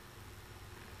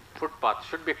 Footpath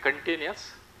should be continuous.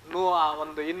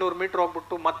 ಒಂದು 200 metre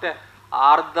ಹೋಗ್ಬಿಟ್ಟು ಮತ್ತೆ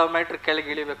ಅರ್ಧ metre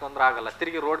ಕೆಳಗೆ ಇಳಿಬೇಕು ಅಂದ್ರೆ ಆಗಲ್ಲ,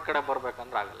 ತಿರುಗಿ ರೋಡ್ ಕಡೆ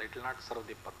ಬರ್ಬೇಕಂದ್ರೆ ಆಗಲ್ಲ. It will not serve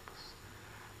the purpose.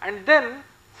 And then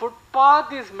footpath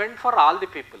is meant for all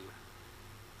the people.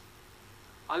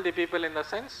 All the people in the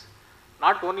sense,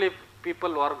 not only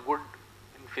people who are good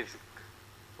in physics,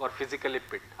 who are physically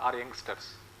fit, or youngsters,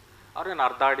 or in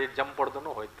ardadi jump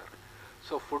hodunu hoytare.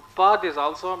 So footpath is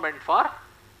also meant for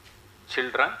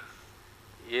children,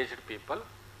 aged people,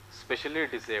 specially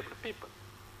disabled people.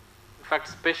 In fact,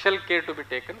 special care to be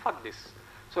taken for this.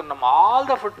 So all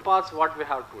the footpaths what we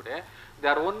have today, they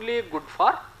are only good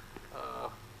for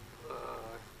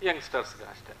youngsters.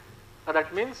 That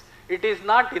means it is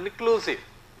not inclusive.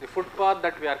 The footpath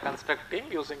that we are constructing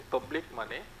using public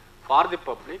money for the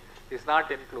public is not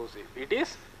inclusive. It is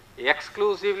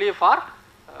exclusively for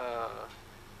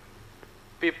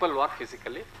people who are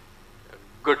physically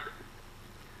good.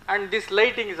 And this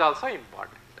lighting is also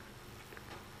important.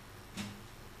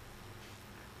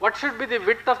 What should be the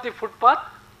width of the footpath?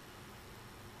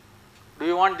 Do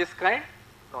you want this kind?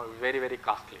 No, very, very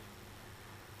costly.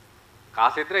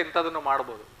 ಕಾಸಿದ್ರೆ ಇಂಥದನ್ನು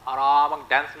ಮಾಡ್ಬೋದು, ಆರಾಮಾಗಿ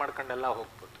dance ಮಾಡ್ಕೊಂಡೆಲ್ಲ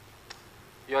ಹೋಗ್ಬೋದು.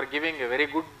 You are giving A very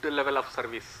good level of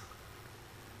service.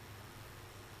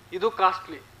 ಇದು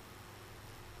costly.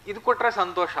 ಇದು ಕೊಟ್ಟರೆ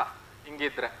ಸಂತೋಷ,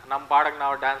 ಹಿಂಗಿದ್ರೆ ನಮ್ಮ ಪಾಡಕ್ಕೆ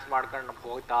ನಾವು dance ಮಾಡ್ಕೊಂಡು ನಮ್ಗೆ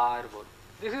ಹೋಗ್ತಾ ಇರ್ಬೋದು.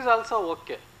 This is also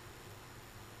okay,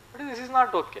 but this is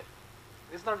not okay.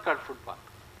 This not called footpath.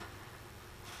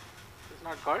 This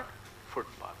not called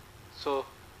footpath. So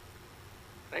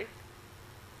right,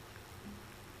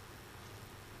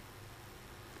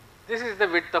 this is the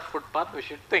width of footpath. We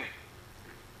should think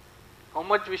how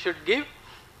much we should give.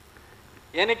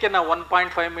 ಏನಕ್ಕೆ ನಾವು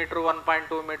 1.5 metre,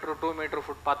 1.2 metre, 2 metre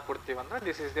footpath ಕೊಡ್ತೀವಿ ಅಂದರೆ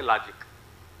this is the logic.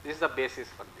 This is the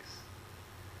basis for this.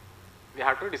 We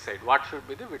have to decide what should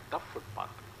be the width of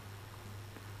footpath.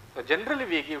 So generally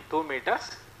we give 2 meters,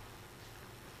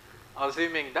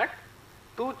 assuming that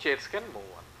 2 chairs can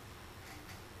move on.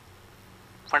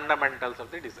 Fundamentals of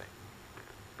the design.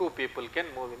 2 people can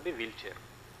move in the wheelchair.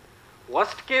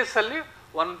 Worst ಕೇಸಲ್ಲಿ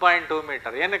 1.2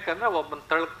 metre. ಏನಕ್ಕಂದ್ರೆ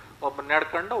ಒಬ್ಬನ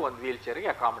ನಡ್ಕೊಂಡು ಒಂದು wheel ಚೇರ್ಗೆ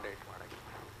accommodate ಮಾಡೋಕ್ಕೆ.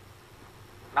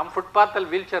 ನಮ್ಮ ಫುಟ್ಪಾತಲ್ಲಿ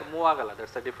wheel chair move ಆಗಲ್ಲ.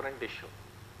 That's a different issue.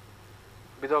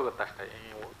 ಬಿದೋಗುತ್ತಷ್ಟೇ,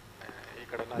 ಈ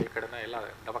ಕಡೆನ ಎಲ್ಲ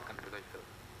ಡಬಕ್ಕಂತ ಬಿದ್ದೋಯ್ತದೆ.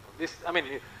 This I mean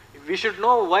we should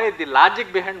know why the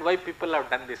logic behind why people have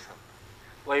done this.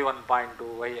 Y 1.2,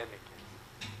 Y ಏನಕ್ಕೆ.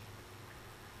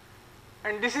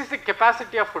 And this is the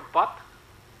capacity of footpath.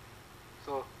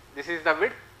 So this is the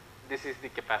width, this is the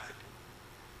capacity,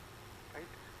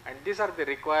 right? And these are the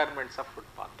requirements of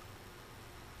footpath.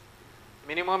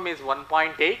 Minimum is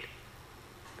 1.8,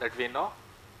 that we know.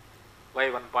 Why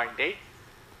 1.8?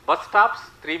 Bus stops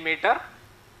 3 meter,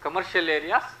 commercial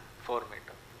areas 4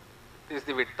 meter. This is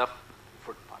the width of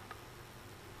footpath.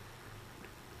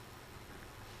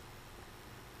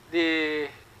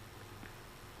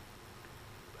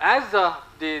 As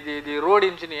the road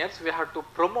engineers, we have to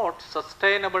promote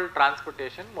sustainable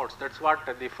transportation modes. That's what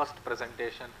the first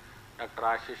presentation Dr.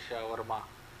 Ashish Verma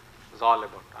is all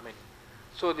about. I mean,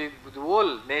 so the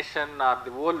whole nation or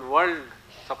the whole world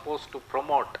supposed to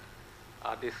promote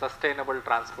the sustainable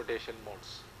transportation modes.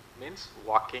 Means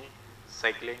walking,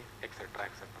 cycling, etc.,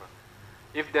 etc.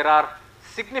 If there are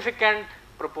significant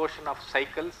proportion of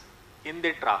cycles in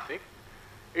the traffic,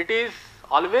 it is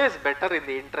always better in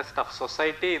the interest of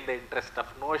society, in the interest of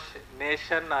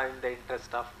nation, in the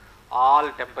interest of all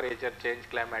temperature change,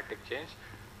 climatic change,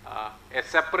 a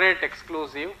separate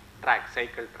exclusive track,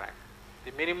 cycle track.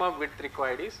 The minimum width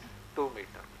required is 2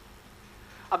 meters.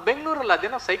 ಆ ಬೆಂಗಳೂರಲ್ಲಿ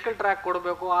ಅದೇನೋ cycle track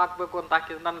ಕೊಡಬೇಕು ಹಾಕಬೇಕು ಅಂತ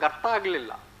ಹಾಕಿದ್ರೆ ನನಗೆ ಅರ್ಥ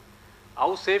ಆಗಲಿಲ್ಲ ಹೌ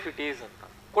ಸೇಫ್ ಇಟ್ ಈಸ್ ಅಂತ.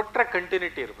 ಕೊಟ್ಟರೆ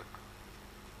ಕಂಟಿನ್ಯೂಟಿ ಇರಬೇಕು.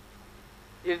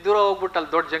 ಇಷ್ಟು ದೂರ ಹೋಗ್ಬಿಟ್ಟು ಅಲ್ಲಿ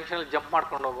ದೊಡ್ಡ ಜಂಕ್ಷನಲ್ಲಿ ಜಂಪ್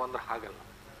ಮಾಡ್ಕೊಂಡು ಹೋಗು ಅಂದ್ರೆ ಹಾಗಲ್ಲ.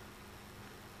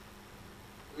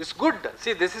 It's good. See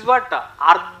this is what,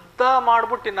 ಅರ್ಧ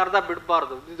ಮಾಡ್ಬಿಟ್ಟು ಇನ್ನು ಅರ್ಧ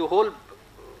ಬಿಡಬಾರ್ದು. ಇದು ಹೋಲ್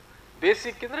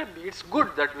ಬೇಸಿಕ್ ಅಂದರೆ it's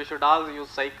good that we should all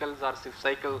use cycles R if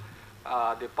cycle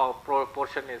the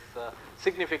portion is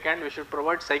significant we should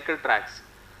provide cycle tax.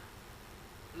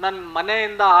 ನನ್ನ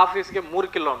ಮನೆಯಿಂದ ಆಫೀಸ್ಗೆ 3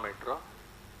 ಕಿಲೋಮೀಟ್ರು,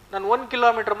 ನಾನು 1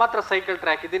 ಕಿಲೋಮೀಟರ್ ಮಾತ್ರ ಸೈಕಲ್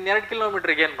ಟ್ರ್ಯಾಕ್ ಇದ್ದೀನಿ, 2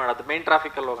 ಕಿಲೋಮೀಟ್ರಿಗೆ ಏನು ಮಾಡೋದು? ಮೇನ್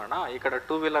ಟ್ರಾಫಿಕಲ್ಲಿ ಹೋಗೋಣ. ಈ ಕಡೆ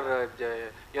 2 ವೀಲರ್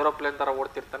ಏರೋಪ್ಲೇನ್ ಥರ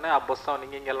ಓಡ್ತಿರ್ತಾನೆ, ಆ ಬಸ್ ಅವ್ನು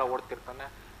ಹಿಂಗೆಲ್ಲ ಓಡ್ತಿರ್ತಾನೆ,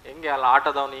 ಹಿಂಗೆ ಅಲ್ಲ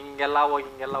ಆಟೋದವ್ನು ಹಿಂಗೆಲ್ಲ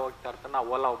ಹೋಗ್ತಾ ಇರ್ತಾನೆ, ಆ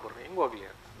ಓಲಾ ಒಬ್ಬರು ಹಿಂಗೆ ಹೋಗ್ಲಿ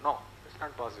ಅಂತ. No, it's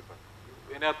not possible.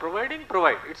 When you are providing,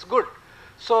 provide, it's good.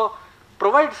 So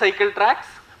provide cycle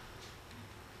tax,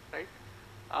 right?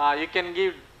 You can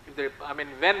give, I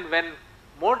mean, when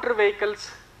motor vehicles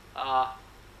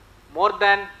more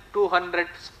than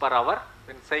 200 per hour,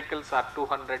 when cycles are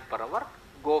 200 per hour,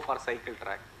 go for cycle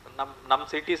track. Nam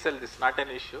cities this is not an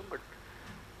issue, but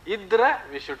idra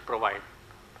we should provide.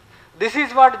 This is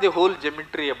what the whole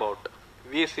geometry about.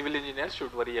 We civil engineers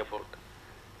should worry about.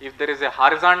 If there is a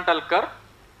horizontal curve,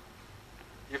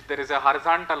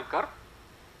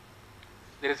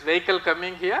 there is vehicle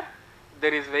coming here,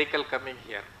 there is vehicle coming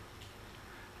here,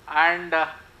 and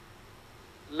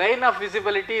line of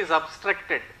visibility is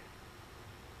obstructed.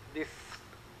 This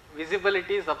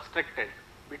visibility is obstructed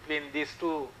between these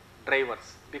two drivers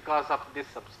because of this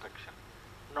obstruction,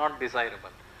 not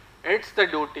desirable. It's the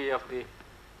duty of the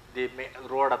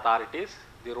road authorities,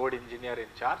 the road engineer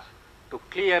in charge, to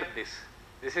clear this.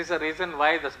 This is the reason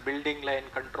why this building line,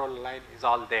 control line is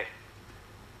all there,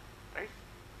 right?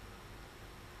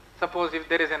 Suppose if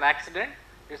there is an accident,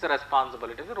 it's the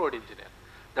responsibility of the road engineer.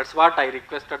 That's what I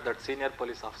requested that senior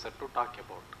police officer to talk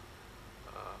about.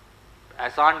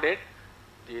 As on date,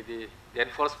 the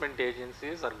enforcement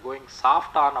agencies are going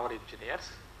soft on our engineers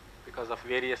because of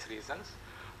various reasons.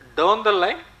 Down the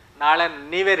line, ನಾಳೆ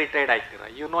ನೀವೇ retired ಆಗ್ತೀರಾ,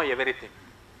 you know everything.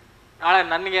 ನಾಳೆ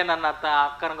ನನಗೆ ನನ್ನ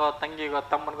ಅಕ್ಕನಿಗೋ ತಂಗಿಗೋ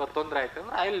ತಮ್ಮನಿಗೋ ತೊಂದರೆ ಆಯ್ತು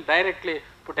ಅಂದ್ರೆ I will directly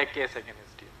put a case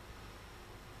against you.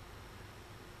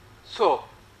 So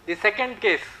the second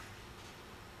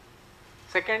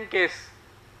case,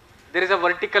 there is a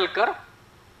vertical curve,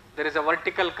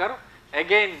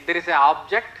 again there is an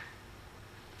object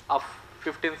of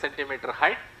 15 centimeter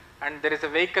height and there is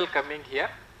a vehicle coming here.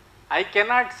 I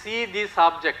cannot see this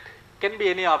object, can be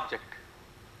any object,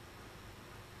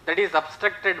 that is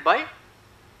obstructed by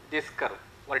this curve,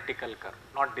 vertical curve,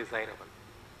 not desirable,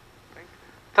 right?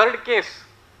 Third case,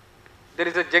 there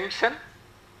is a junction,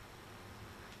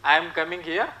 I am coming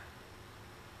here,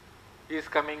 he is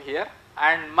coming here,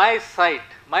 and my sight,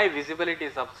 my visibility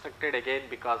is obstructed again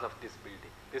because of this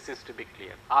building. This is to be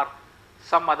clear, or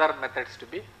some other methods to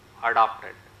be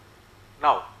adopted.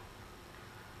 Now,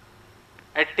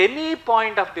 at any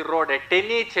point of the road, at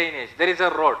any chainage, there is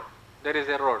a road.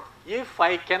 If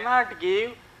I cannot give,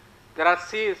 there are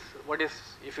C's,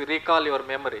 if you recall your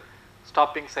memory,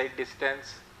 stopping side distance,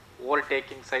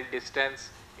 overtaking side distance,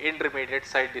 intermediate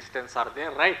side distance are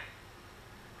there, right?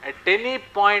 At any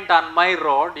point on my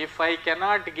road, if I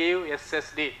cannot give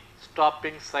SSD,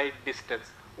 stopping side distance,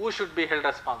 who should be held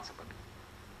responsible?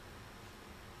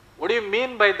 What do you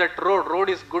mean by that road? Road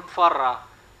is good for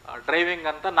driving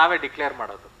anta nave declare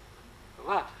ಮಾಡೋದು.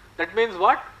 That means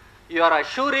what? You are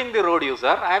assuring the road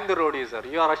user, I am the road user,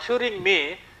 you are assuring me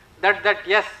that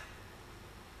yes,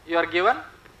 you are given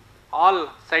all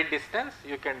side distance,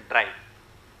 you can drive.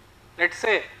 Let's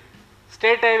say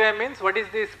state highway means what is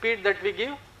the speed that we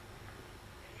give?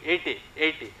 80.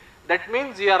 That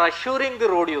means you are assuring the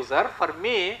road user, for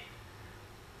me,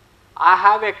 I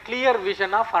have a clear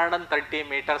vision of 130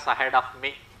 meters ahead of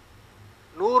me.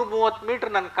 130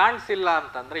 metre ನಾನು ಕಾಣಿಸಿಲ್ಲ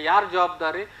ಅಂತಂದರೆ ಯಾರು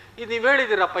ಜವಾಬ್ದಾರಿ? ಇದು ನೀವು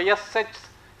ಹೇಳಿದ್ದೀರಪ್ಪ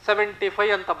SH75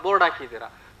 ಅಂತ board ಹಾಕಿದ್ದೀರಾ,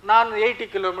 ನಾನು 80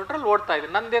 ಕಿಲೋಮೀಟ್ರಲ್ಲಿ ಓಡ್ತಾ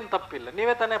ಇದ್ದೀನಿ, ನಂದೇನು ತಪ್ಪಿಲ್ಲ,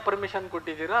 ನೀವೇ ತಾನೇ ಪರ್ಮಿಷನ್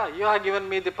ಕೊಟ್ಟಿದ್ದೀರಾ. You have given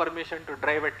me the permission to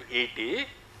drive at 80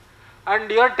 and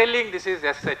you are telling this is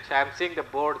SH, I am seeing the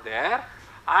board there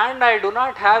and I do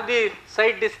not have the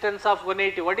side distance of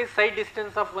 180. What is side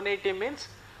distance of 180 means?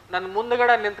 ನಾನು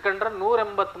ಮುಂದಗಡೆ ನಿಂತ್ಕೊಂಡ್ರೆ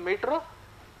 180 metre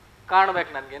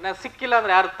ಕಾಣಬೇಕು ನನಗೆ, ನಾನು ಸಿಕ್ಕಿಲ್ಲ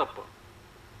ಅಂದರೆ ಯಾರು ತಪ್ಪು?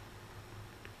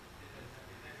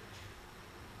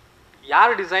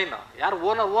 ಯಾರು ಡಿಸೈನ್? ಯಾರು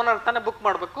ಓನರ್ ತಾನೇ ಬುಕ್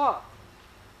ಮಾಡಬೇಕು,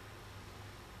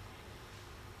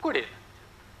 ಕೊಡಿ.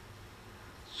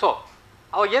 ಸೊ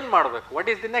ಅವಾಗ ಏನು ಮಾಡಬೇಕು? What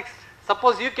is the next?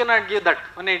 Suppose you cannot give that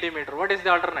 180 meter, what is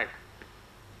the alternate?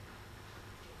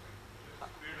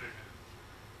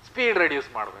 Speed reduce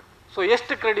ಮಾಡಬೇಕು. ಸೊ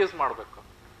ಎಷ್ಟಕ್ಕೆ ರೆಡ್ಯೂಸ್ ಮಾಡಬೇಕು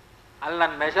ಅಲ್ಲಿ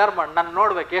ನಾನು ಮೆಷರ್ ಮಾಡಿ ನಾನು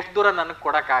ನೋಡ್ಬೇಕು ಎಷ್ಟು ದೂರ ನನಗೆ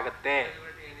ಕೊಡೋಕ್ಕಾಗತ್ತೆ,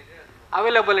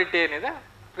 ಅವೈಲಬಿಲಿಟಿ ಏನಿದೆ,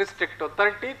 restrict to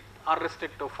 30 R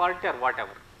restrict to 40 R what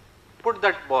ever, put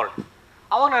that board.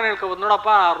 ಅವಾಗ ನಾನು ಹೇಳ್ಕೊಬೋದು, ನೋಡಪ್ಪ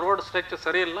ಆ ರೋಡ್ ಸ್ಟ್ರೆಚ್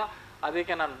ಸರಿ ಇಲ್ಲ,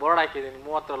 ಅದಕ್ಕೆ ನಾನು ಬೋರ್ಡ್ ಹಾಕಿದ್ದೀನಿ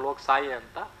 30ರಲ್ಲಿ ಹೋಗಿ ಸಾಯಿ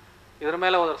ಅಂತ, ಇದ್ರ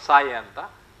ಮೇಲೆ ಹೋದ್ರೆ ಸಾಯಿ ಅಂತ.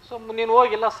 ಸೊ ನೀನು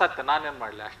ಹೋಗಿಲ್ಲ ಸತ್ಯ, ನಾನೇನು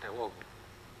ಮಾಡಲಿ ಅಷ್ಟೇ, ಹೋಗು.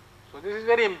 So this is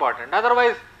very important.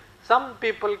 Otherwise some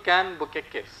people can book A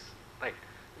case, right.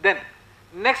 Then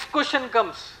next question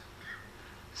comes,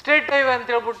 state highway ಅಂತ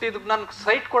ಹೇಳ್ಬಿಟ್ಟು ಇದಕ್ಕೆ ನಾನು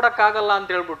ಸೈಟ್ ಕೊಡೋಕ್ಕಾಗಲ್ಲ ಅಂತ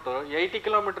ಹೇಳ್ಬಿಟ್ಟು 80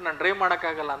 ಕಿಲೋಮೀಟರ್ ನಾನು ಡ್ರೈವ್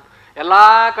ಮಾಡೋಕ್ಕಾಗಲ್ಲ ಅಂತ ಎಲ್ಲ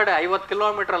ಕಡೆ 50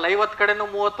 ಕಿಲೋಮೀಟ್ರಲ್ಲಿ 50 ಕಡೆನೂ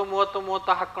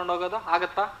 30 ಹಾಕ್ಕೊಂಡು ಹೋಗೋದು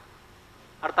ಆಗತ್ತಾ?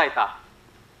 ಅರ್ಥ ಆಯ್ತಾ?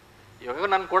 ಇವಾಗ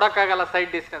ನಾನು ಕೊಡೋಕ್ಕಾಗಲ್ಲ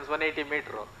ಸೈಟ್ ಡಿಸ್ಟೆನ್ಸ್ 180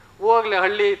 ಮೀಟ್ರು, ಹೋಗ್ಲಿ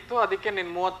ಹಳ್ಳಿ ಇತ್ತು ಅದಕ್ಕೆ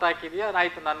ನೀನು 30 ಹಾಕಿದೀಯಾ,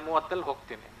 ಆಯಿತು ನಾನು 30ಲ್ಲಿ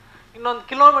ಹೋಗ್ತೀನಿ. ಇನ್ನೊಂದು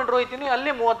ಕಿಲೋಮೀಟ್ರ್ ಹೋಗ್ತೀನಿ,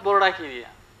 ಅಲ್ಲಿ 30 ಬೋರ್ಡ್ ಹಾಕಿದೀಯಾ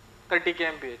 30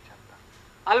 kmph ಅಂತ,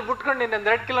 ಅಲ್ಲಿ ಬಿಟ್ಕೊಂಡು ನೀನು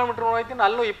 2 ಕಿಲೋಮೀಟ್ರ್ ಹೋಗ್ತೀನಿ,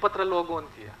 ಅಲ್ಲೂ 20ರಲ್ಲಿ ಹೋಗು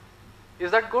ಅಂತೀಯ.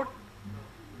 Is that good?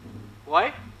 Why?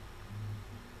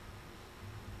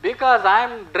 Because I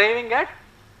am driving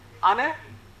on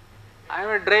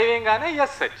a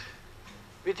SH,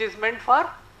 which is meant for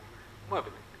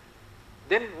mobility.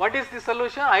 Then what is the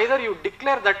solution? Either you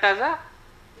declare that as a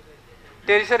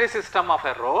tertiary system of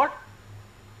a road,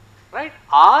 right,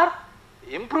 or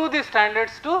improve the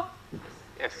standards to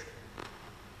S.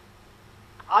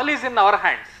 All is in our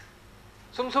hands.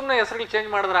 ಸುಮ್ಮನೆ ಹೆಸರುಗಳು change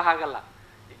ಮಾಡಿದ್ರೆ ಹಾಗಲ್ಲ,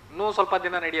 ಇನ್ನೂ ಸ್ವಲ್ಪ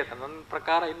ದಿನ ನಡೆಯುತ್ತೆ ನನ್ನ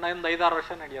ಪ್ರಕಾರ, ಇನ್ನೊಂದು 5-6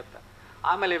 ವರ್ಷ ನಡೆಯುತ್ತೆ,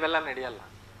 ಆಮೇಲೆ ಇವೆಲ್ಲ ನಡೆಯಲ್ಲ.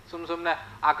 ಸುಮ್ಮನೆ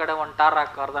ಆ ಕಡೆ ಒಂದು ಟಾರ್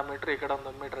ಹಾಕಿ ಅರ್ಧ ಮೀಟ್ರ್, ಈ ಕಡೆ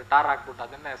 1 ಮೀಟ್ರ್ ಟಾರ್ ಹಾಕ್ಬಿಟ್ಟು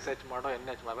ಅದನ್ನೇ SH ಮಾಡೋ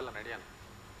NH ಅವೆಲ್ಲ ನಡೆಯಲ್ಲ.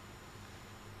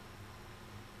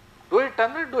 ಡೂ ಇಟ್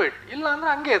ಅಂದರೆ ಡೂ ಇಟ್, ಇಲ್ಲ ಅಂದರೆ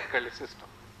ಹಂಗೆ ಎತ್ಕೊಳ್ಳಿ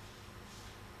system.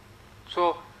 So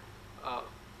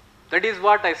that is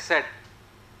what I said,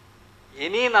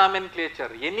 any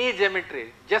ನಾಮೆನ್ಕ್ಲೇಚರ್, any geometry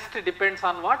just depends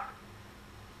on what?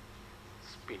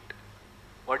 Speed.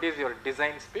 What is your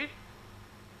design speed?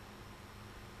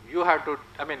 You have to,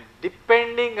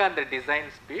 depending on the design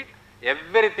speed,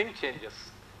 everything changes.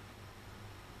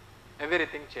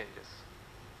 Everything changes.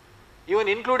 Even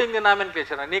including the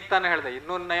nomenclature. Anik tane helde,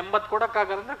 innu 80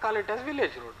 kodakkagadre call it as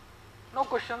village road. No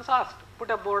questions asked. Put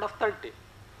a board of 30.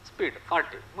 Speed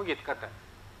 40. Mugit kate.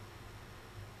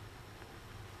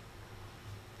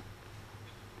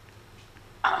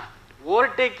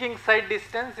 Overtaking side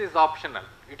distance is optional.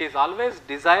 It is always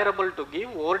desirable to give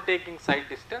overtaking side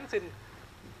distance in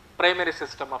primary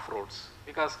system of roads,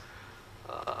 because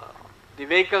the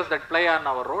vehicles that ply on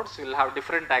our roads will have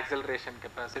different acceleration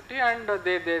capacity, and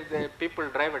they people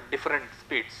drive at different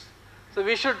speeds. So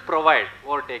we should provide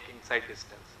overtaking side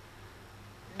distance.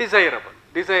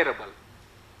 Desirable.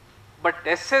 But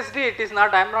SSD, it is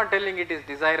not, I am not telling it is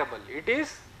desirable, it is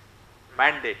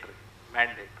mandatory.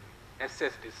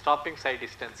 SSD, stopping side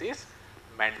distance, is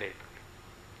mandatory.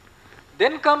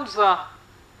 Then comes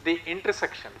the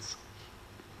intersections.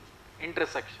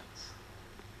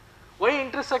 Why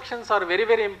intersections are very,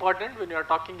 very important when you are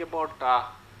talking about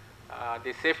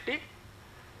the safety?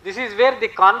 This is where the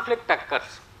conflict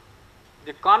occurs.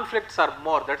 The conflicts are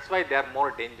more, that's why they are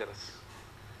more dangerous.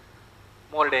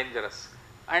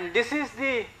 And this is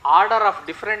the order of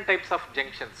different types of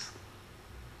junctions.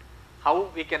 How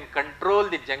we can control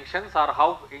the junctions, or how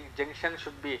junctions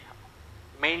should be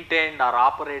maintained or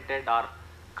operated or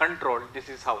controlled. This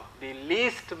is how. The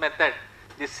least method,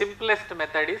 the simplest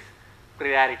method is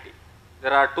priority.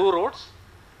 There are 2 roads,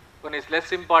 one is less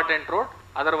important road,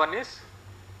 other one is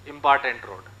important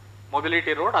road,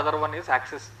 mobility road, other one is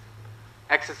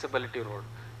accessibility road.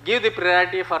 Give the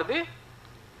priority for the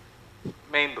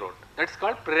main road, that is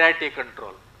called priority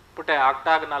control. Put a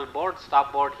octagonal board, stop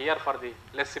board here for the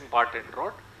less important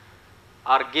road,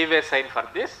 or give a sign for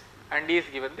this, and he is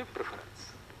given the preference.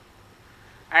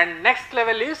 And next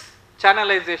level is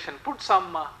channelization. Put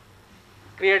some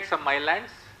create some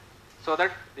islands so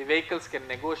that the vehicles can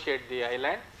negotiate the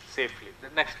island safely. The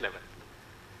next level.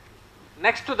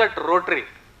 Next to that, rotary.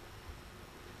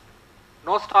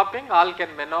 No stopping, all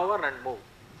can maneuver and move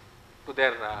to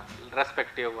their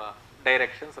respective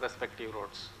directions, respective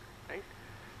roads. Right.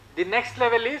 The next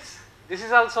level is, this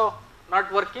is also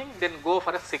not working, then go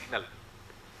for a signal.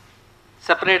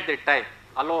 Separate the time.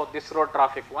 Allow this road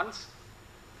traffic once,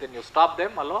 then you stop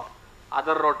them, allow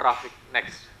other road traffic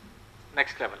next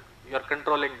level. You are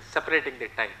controlling, separating the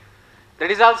time.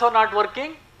 That is also not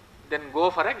working, then go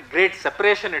for a grade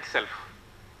separation itself.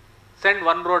 Send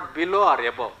one road below or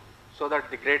above, so that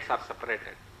the grades are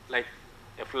separated, like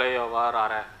a flyover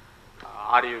or a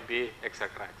RUB,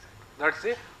 etc. That's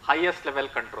the highest level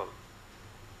control.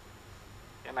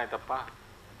 ಏನಾಯ್ತಪ್ಪ,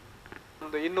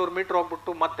 ಒಂದು 200 metre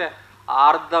ಹೋಗ್ಬಿಟ್ಟು ಮತ್ತೆ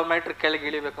ಅರ್ಧ metre ಕೆಳಗೆ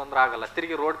ಇಳಿಬೇಕಂದ್ರೆ ಆಗಲ್ಲ,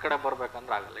 ತಿರುಗಿ road ಕಡೆ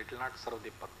ಬರ್ಬೇಕಂದ್ರೆ ಆಗಲ್ಲ. It will not serve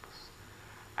the purpose.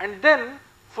 And then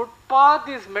footpath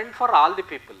is meant for all the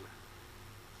people.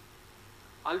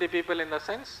 All the people in the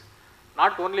sense,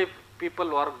 not only people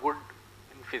who are good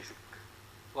in physics,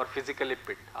 who are physically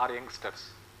fit, or youngsters,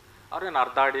 or in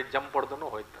ardadi jump hodunu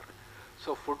hoytare. So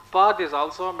footpath is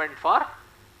also meant for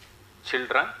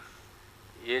children,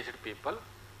 aged people,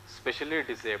 specially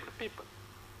disabled people.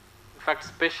 In fact,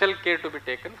 special care to be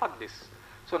taken for this.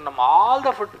 So all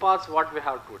the footpaths what we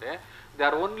have today, they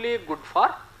are only good for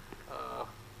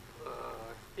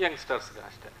youngsters.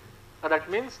 That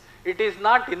means it is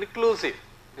not inclusive.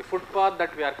 The footpath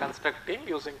that we are constructing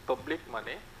using public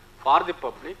money for the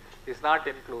public is not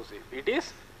inclusive. It is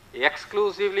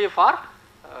exclusively for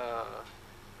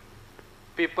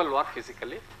people who are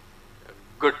physically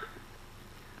good.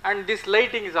 And this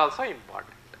lighting is also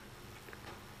important.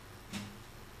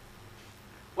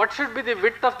 What should be the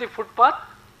width of the footpath?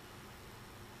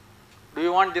 Do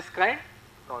you want this kind?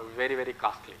 No, very, very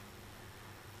costly.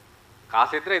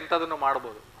 ಕಾಸಿದ್ರೆ ಇಂಥದನ್ನು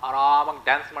ಮಾಡ್ಬೋದು, ಆರಾಮಾಗಿ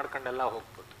dance ಮಾಡ್ಕೊಂಡೆಲ್ಲ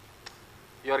ಹೋಗ್ಬೋದು.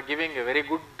 You are giving A very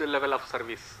good level of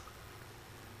service.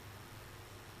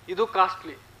 ಇದು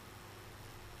costly.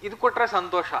 ಇದು ಕೊಟ್ಟರೆ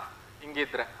ಸಂತೋಷ,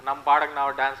 ಹಿಂಗಿದ್ರೆ ನಮ್ಮ ಪಾಡಕ್ಕೆ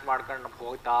ನಾವು dance ಮಾಡ್ಕೊಂಡು ನಮ್ಗೆ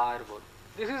ಹೋಗ್ತಾ ಇರ್ಬೋದು.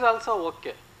 This is also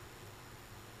okay,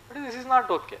 but this is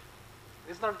not okay.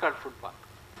 This is not called footpath.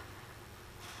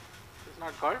 This is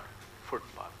not called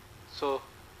footpath. So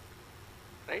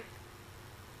right,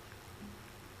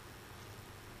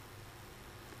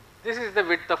 this is the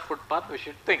width of footpath. We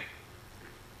should think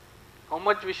how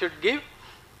much we should give.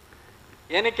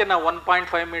 ಏನಕ್ಕೆ ನಾವು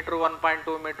 1.5 meter,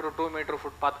 1.2 meter, 2 meter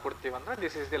footpath ಕೊಡ್ತೀವಿ ಅಂದ್ರೆ,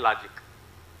 this is the logic,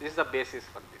 this is the basis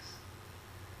for this.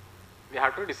 We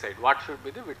have to decide what should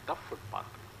be the width of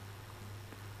footpath.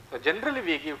 So generally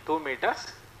we give 2 meters,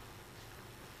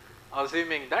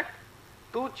 assuming that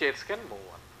 2 chairs can move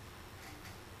on.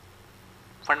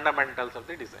 Fundamentals of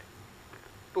the design,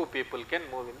 2 people can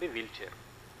move in the wheelchair.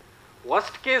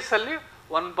 Worst ಕೇಸಲ್ಲಿ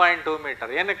 1.2 meter.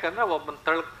 ಏನಕ್ಕಂದ್ರೆ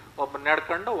ಒಬ್ಬ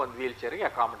ನಡ್ಕೊಂಡು ಒಂದು wheel ಚೇರ್ಗೆ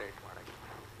accommodate ಮಾಡೋಕ್ಕೆ.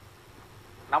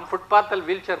 ನಮ್ಮ ಫುಟ್ಪಾತಲ್ಲಿ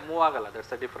wheel chair move ಆಗಲ್ಲ,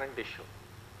 that's a different issue.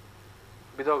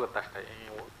 ಬಿದೋಗುತ್ತೆ ಅಷ್ಟೇ,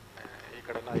 ಈ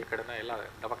ಕಡೆನ ಎಲ್ಲ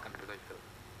ಡಬಕ್ಕಂತ ಬಿದ್ದೋಯ್ತದೆ.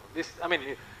 This I mean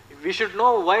we should know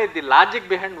why the logic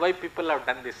behind why people have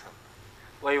done this ಅಂತ.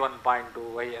 ವೈ 1.2,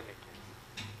 ವೈ ಏನಕ್ಕೆ.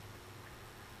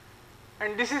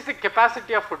 And this is the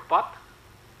capacity of footpath.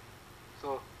 So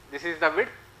this is the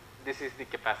width, this is the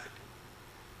capacity,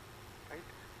 right?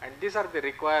 And these are the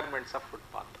requirements of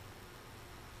footpath.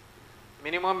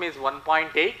 Minimum is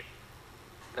 1.8,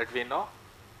 that we know.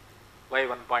 Why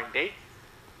 1.8?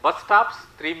 Bus stops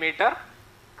 3 meter,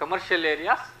 commercial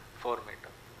areas 4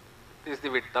 meter. This is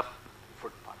the width of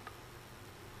footpath.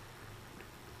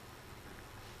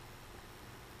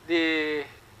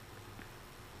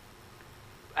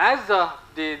 As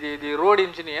the road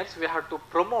engineers, we have to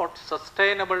promote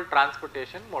sustainable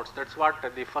transportation modes. That's what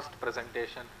the first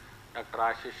presentation Dr.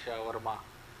 Ashish Verma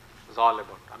was all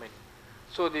about. I mean,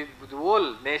 so the whole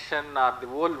nation or the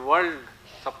whole world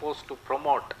supposed to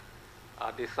promote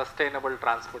the sustainable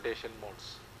transportation modes,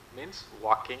 means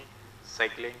walking,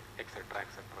 cycling, etc.,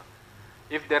 etc.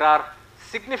 If there are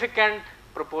significant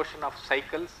proportion of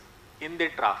cycles in the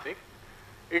traffic,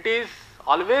 it is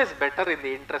always better in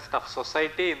the interest of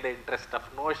society, in the interest of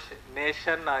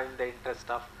nation, in the interest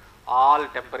of all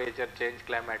temperature change,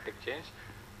 climatic change,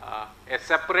 a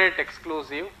separate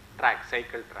exclusive track,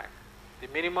 cycle track. The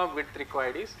minimum width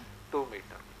required is 2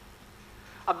 meter.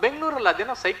 ಬೆಂಗಳೂರಲ್ಲಿ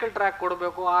ಅದೇನೋ cycle track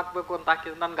ಕೊಡಬೇಕು ಹಾಕಬೇಕು ಅಂತ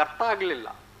ಹಾಕಿದ್ರೆ ನನಗೆ ಅರ್ಥ ಆಗಲಿಲ್ಲ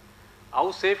how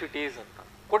safe it is ಅಂತ.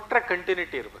 ಕೊಟ್ಟರೆ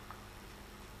ಕಂಟಿನ್ಯೂಟಿ ಇರಬೇಕು.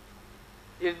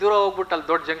 ಇಷ್ಟು ದೂರ ಹೋಗ್ಬಿಟ್ಟು ಅಲ್ಲಿ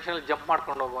ದೊಡ್ಡ ಜಂಕ್ಷನಲ್ಲಿ ಜಂಪ್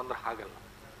ಮಾಡ್ಕೊಂಡು ಹೋಗು ಅಂದ್ರೆ ಹಾಗಲ್ಲ.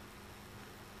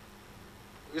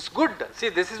 It's good. See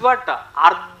this is what,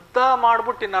 ಅರ್ಧ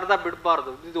ಮಾಡ್ಬಿಟ್ಟು ಇನ್ನು ಅರ್ಧ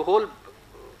ಬಿಡಬಾರ್ದು. ಇದು ಹೋಲ್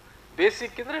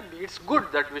ಬೇಸಿಕ್ ಅಂದರೆ it's good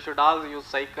that we should all use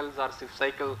cycles R if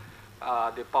cycle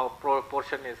the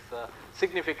portion is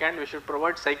significant we should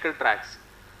provide cycle tax.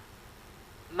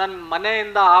 ನನ್ನ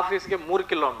ಮನೆಯಿಂದ ಆಫೀಸ್ಗೆ 3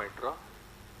 ಕಿಲೋಮೀಟ್ರು,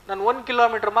 ನಾನು 1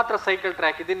 ಕಿಲೋಮೀಟ್ರ್ ಮಾತ್ರ ಸೈಕಲ್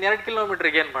ಟ್ರ್ಯಾಕ್ ಇದ್ದೀನಿ. 2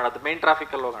 ಕಿಲೋಮೀಟ್ರಿಗೆ ಏನು ಮಾಡೋದು? ಮೇನ್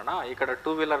ಟ್ರಾಫಿಕಲ್ಲಿ ಹೋಗೋಣ. ಈ ಕಡೆ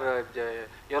 2 ವೀಲರ್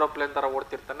ಏರೋಪ್ಲೇನ್ ಥರ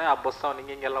ಓಡ್ತಿರ್ತಾನೆ, ಆ ಬಸ್ ಅವ್ನು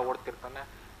ಹಿಂಗೆಲ್ಲ ಓಡ್ತಿರ್ತಾನೆ,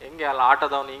 ಹಿಂಗೆ ಅಲ್ಲ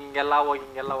ಆಟೋದವ್ನು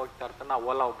ಹಿಂಗೆಲ್ಲ ಹೋಗ್ತಾ ಇರ್ತಾನೆ, ಆ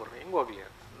ಓಲಾ ಒಬ್ಬರು ಹಿಂಗೆ ಹೋಗ್ಲಿ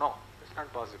ಅಂತ. No, it's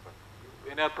not possible.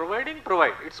 When you are providing,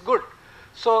 provide, it's good.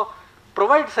 So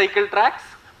provide cycle tax,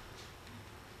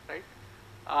 right?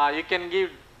 You can give,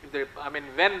 I mean,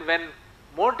 when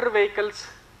motor vehicles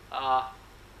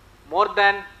more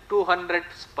than 200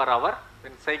 per hour,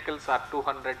 when cycles are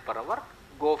 200 per hour,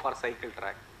 go for cycle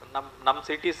track. Nam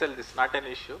cities this is not an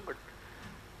issue, but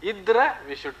idra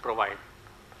we should provide.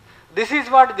 This is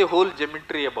what the whole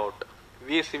geometry about.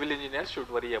 We civil engineers should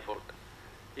worry about.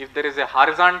 If there is a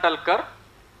horizontal curve,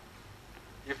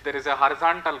 If there is a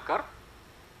horizontal curve,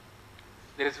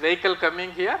 there is vehicle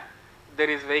coming here, there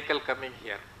is vehicle coming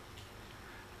here,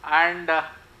 and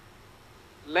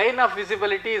line of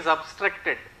visibility is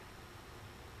obstructed.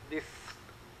 This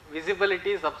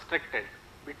visibility is obstructed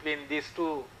between these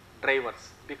two drivers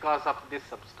because of this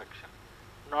obstruction,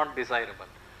 not desirable.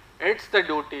 It's the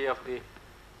duty of the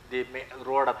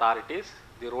road authorities,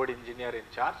 the road engineer in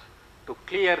charge, to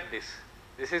clear this.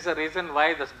 This is the reason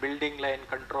why this building line,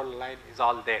 control line is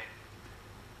all there,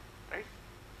 right?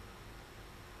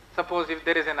 Suppose if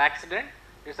there is an accident,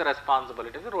 it's the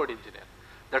responsibility of the road engineer.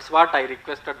 That's what I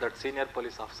requested that senior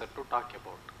police officer to talk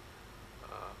about.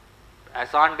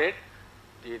 As on date,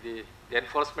 the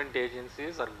enforcement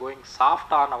agencies are going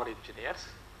soft on our engineers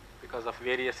because of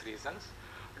various reasons.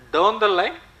 Down the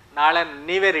line, ನಾಳೆ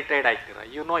ನೀವೇ retired ಆಗ್ತೀರಾ,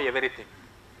 you know everything.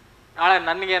 ನಾಳೆ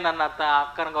ನನಗೆ ನನ್ನ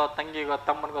ಅಕ್ಕನಿಗೋ ತಂಗಿಗೋ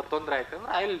ತಮ್ಮನಿಗೋ ತೊಂದರೆ ಆಯ್ತು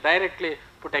ಅಂದರೆ I will directly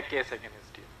put a case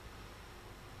against you.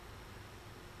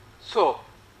 So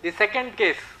the second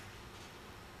case,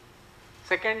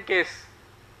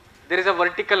 there is a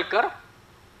vertical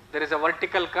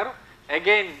curve,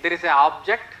 again there is a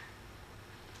object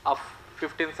of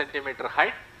 15 centimeter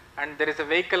height and there is a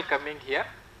vehicle coming here.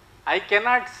 I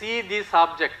cannot see this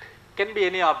object, can be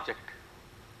any object,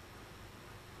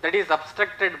 that is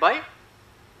obstructed by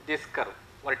this curve,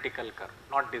 vertical curve,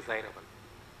 not desirable,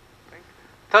 right?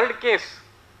 Third case,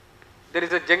 there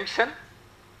is a junction,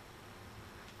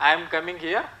 I am coming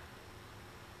here,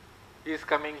 he is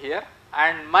coming here,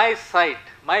 and my sight,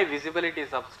 my visibility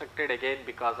is obstructed again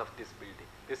because of this building.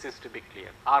 This is to be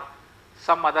clear, or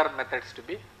some other methods to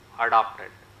be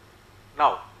adopted.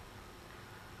 Now,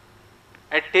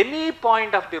 at any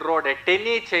point of the road, at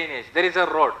any chainage, there is a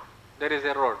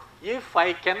road. If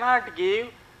I cannot give,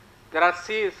 there are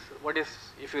C's, what is,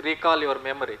 if you recall your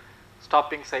memory,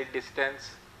 stopping side distance,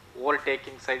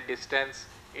 overtaking side distance,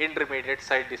 intermediate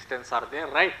side distance are there,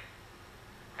 right?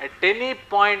 At any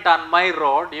point on my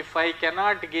road, if I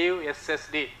cannot give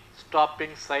SSD,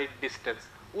 stopping side distance,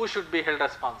 who should be held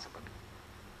responsible?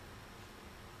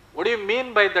 What do you mean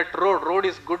by that road? Road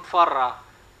is good for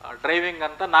driving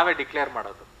anta nave declare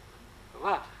madodu.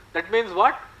 That means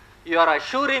what? You are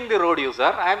assuring the road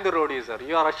user, I am the road user,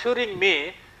 you are assuring me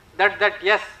that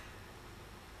yes,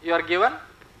 you are given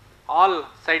all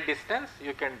side distance,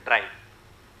 you can drive.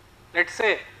 Let's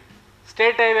say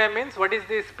state highway means what is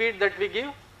the speed that we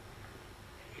give?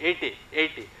 80.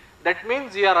 That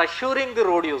means you are assuring the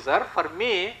road user, for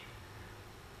me,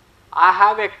 I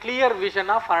have a clear vision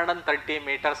of 130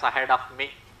 meters ahead of me.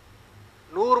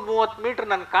 130 metre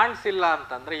ನಾನು ಕಾಣಿಸಿಲ್ಲ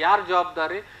ಅಂತಂದರೆ ಯಾರು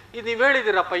ಜವಾಬ್ದಾರಿ? ಇದು ನೀವು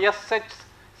ಹೇಳಿದ್ದೀರಪ್ಪ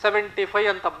SH75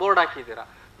 ಅಂತ board ಹಾಕಿದ್ದೀರಾ,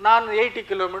 ನಾನು 80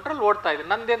 ಕಿಲೋಮೀಟ್ರಲ್ಲಿ ಓಡ್ತಾ ಇದ್ದೀನಿ,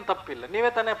 ನಂದೇನು ತಪ್ಪಿಲ್ಲ, ನೀವೇ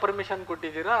ತಾನೇ ಪರ್ಮಿಷನ್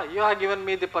ಕೊಟ್ಟಿದ್ದೀರಾ, you have given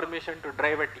me the permission to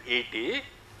drive at 80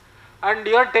 and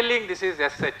you are telling this is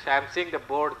SH, I am seeing the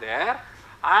board there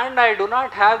and I do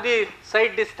not have the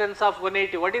side distance of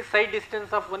 180. What is side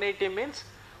distance of 180 means?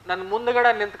 ನಾನು ಮುಂದಗಡೆ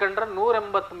ನಿಂತ್ಕೊಂಡ್ರೆ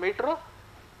 180 metre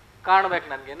ಕಾಣಬೇಕು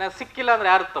ನನಗೆ, ನಾನು ಸಿಕ್ಕಿಲ್ಲ ಅಂದರೆ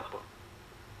ಯಾರು ತಪ್ಪು?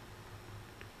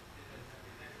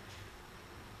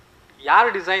 ಯಾರು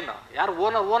ಡಿಸೈನ್, ಯಾರು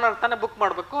ಓನರ್ ತಾನೇ ಬುಕ್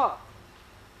ಮಾಡಬೇಕು,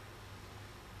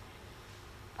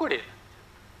 ಕೊಡಿ.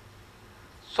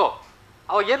 ಸೊ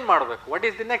ಅವಾಗ ಏನು ಮಾಡಬೇಕು? What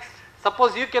is the next?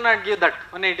 Suppose you cannot give that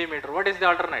 180 meter, what is the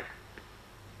alternate?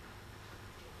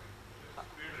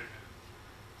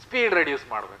 Speed reduce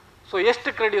ಮಾಡಬೇಕು. ಸೊ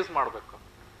ಎಷ್ಟಕ್ಕೆ ರೆಡ್ಯೂಸ್ ಮಾಡಬೇಕು?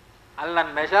 ಅಲ್ಲಿ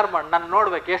ನಾನು ಮೆಷರ್ ಮಾಡಿ ನಾನು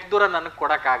ನೋಡ್ಬೇಕು ಎಷ್ಟು ದೂರ ನನಗೆ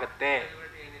ಕೊಡೋಕ್ಕಾಗತ್ತೆ.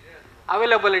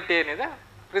 ಅವೈಲಬಿಲಿಟಿ ಏನಿದೆ,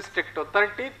 restrict to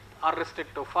 30 R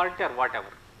restrict to 40 R what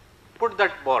ever, put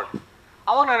that board.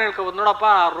 ಅವಾಗ ನಾನು ಹೇಳ್ಕೊಬೋದು, ನೋಡಪ್ಪ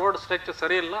ಆ ರೋಡ್ ಸ್ಟ್ರೆಚ್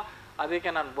ಸರಿ ಇಲ್ಲ,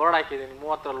 ಅದಕ್ಕೆ ನಾನು ಬೋರ್ಡ್ ಹಾಕಿದ್ದೀನಿ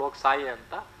 30ರಲ್ಲಿ ಹೋಗಿ ಸಾಯಿ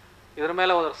ಅಂತ, ಇದ್ರ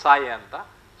ಮೇಲೆ ಹೋದ್ರೆ ಸಾಯಿ ಅಂತ.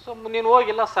 ಸೊ ನೀನು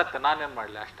ಹೋಗಿಲ್ಲ ಸತ್ಯ, ನಾನೇನು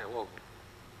ಮಾಡಲಿ ಅಷ್ಟೇ, ಹೋಗು.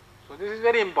 So this is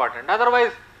very important.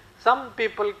 Otherwise some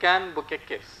people can book A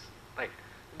case, right?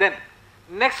 Then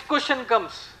next question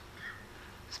comes,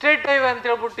 state highway ಅಂತ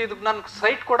ಹೇಳ್ಬಿಟ್ಟು ಇದಕ್ಕೆ ನಾನು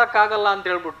ಸೈಟ್ ಕೊಡೋಕ್ಕಾಗಲ್ಲ ಅಂತ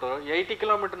ಹೇಳ್ಬಿಟ್ಟು 80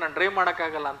 ಕಿಲೋಮೀಟರ್ ನಾನು ಡ್ರೈವ್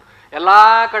ಮಾಡೋಕ್ಕಾಗಲ್ಲ ಅಂತ ಎಲ್ಲ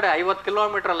ಕಡೆ 50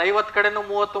 ಕಿಲೋಮೀಟ್ರಲ್ಲಿ 50 ಕಡೆನೂ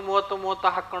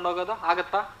 30 ಹಾಕ್ಕೊಂಡು ಹೋಗೋದು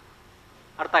ಆಗುತ್ತಾ?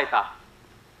 ಅರ್ಥ ಆಯ್ತಾ?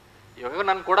 ಇವಾಗ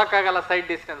ನಾನು ಕೊಡೋಕ್ಕಾಗಲ್ಲ ಸೈಡ್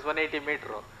ಡಿಸ್ಟೆನ್ಸ್ 180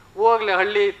 ಮೀಟ್ರು, ಹೋಗ್ಲಿ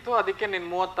ಹಳ್ಳಿ ಇತ್ತು ಅದಕ್ಕೆ ನೀನು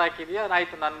 30 ಹಾಕಿದೀಯಾ,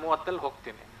 ಆಯಿತು ನಾನು 30ಲ್ಲಿ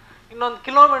ಹೋಗ್ತೀನಿ. ಇನ್ನೊಂದು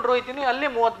ಕಿಲೋಮೀಟ್ರ್ ಹೋಗ್ತೀನಿ, ಅಲ್ಲಿ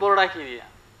 30 ಬೋರ್ಡ್ ಹಾಕಿದೀಯಾ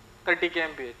 30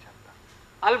 kmph ಅಂತ,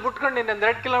 ಅಲ್ಲಿ ಬಿಟ್ಕೊಂಡು ನೀನು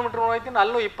 2 ಕಿಲೋಮೀಟ್ರ್ ಹೋಗ್ತೀನಿ,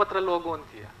 ಅಲ್ಲೂ 20ರಲ್ಲಿ ಹೋಗು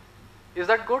ಅಂತೀಯ. Is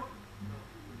that good?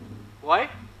 Y?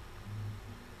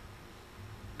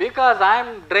 Because I am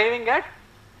driving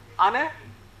on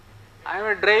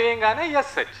a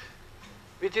SH,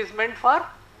 which is meant for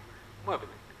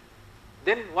mobility.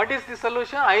 Then what is the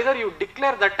solution? Either you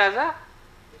declare that as a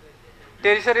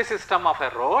tertiary system of a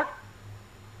road,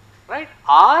 right,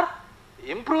 or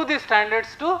improve the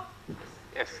standards to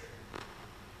S.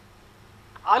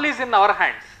 All is in our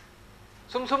hands.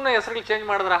 ಸುಮ್ಮನೆ ಹೆಸರುಗಳು change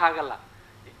ಮಾಡಿದ್ರೆ ಹಾಗಲ್ಲ.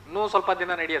 ಇನ್ನೂ ಸ್ವಲ್ಪ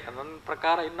ದಿನ ನಡೆಯುತ್ತೆ, ನನ್ನ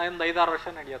ಪ್ರಕಾರ ಇನ್ನೊಂದು 5-6 ವರ್ಷ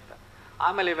ನಡೆಯುತ್ತೆ.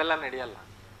 ಆಮೇಲೆ ಇವೆಲ್ಲ ನಡೆಯಲ್ಲ.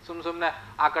 ಸುಮ್ಮನೆ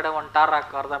ಆ ಕಡೆ ಒಂದು ಟಾರ್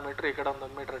ಹಾಕಿ ಅರ್ಧ ಮೀಟ್ರ್, ಈ ಕಡೆ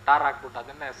 1 ಮೀಟ್ರ್ ಟಾರ್ ಹಾಕ್ಬಿಟ್ಟು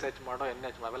ಅದನ್ನೇ SH ಮಾಡೋ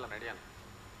NH ಅವೆಲ್ಲ ನಡೆಯಲ್ಲ.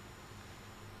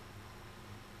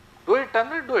 ಡೂ ಇಟ್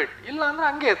ಅಂದರೆ ಡೂ ಇಟ್, ಇಲ್ಲ ಅಂದರೆ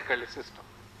ಹಂಗೆ ಎತ್ಕೊಳ್ಳಿ system.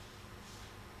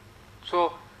 So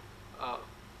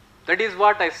that is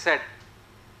what I said.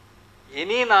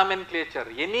 Any ನಾಮೆನ್ಕ್ಲೇಚರ್,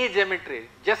 any geometry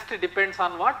just depends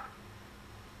on what?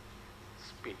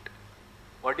 Speed.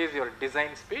 What is your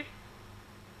design speed?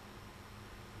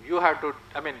 You have to,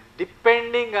 I mean,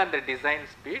 depending on the design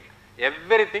speed,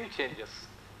 everything changes.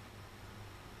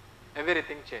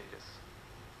 Everything changes.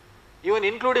 Even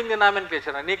including the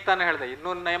nomenclature. Anik tane ಹೇಳ್ದೆ,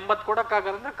 280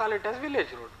 ಕೊಡಕ್ಕಾಗಲ್ಲ, call it as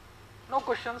village road. No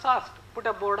questions asked. Put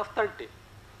a board of 30.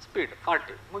 Speed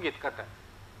 40. ಮುಗೀತು ಕತೆ.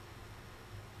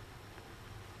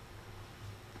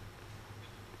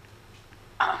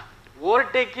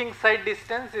 Overtaking side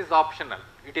distance is optional.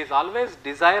 It is always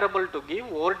desirable to give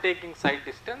overtaking side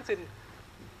distance in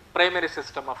primary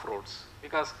system of roads,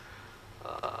 because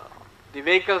the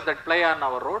vehicles that ply on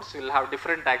our roads will have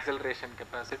different acceleration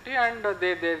capacity, and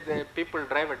they people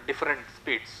drive at different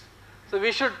speeds. So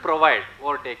we should provide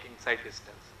overtaking side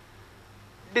distance.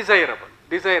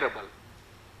 Desirable.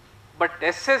 But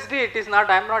SSD, it is not,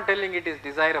 I am not telling it is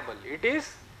desirable, it is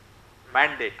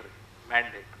mandatory.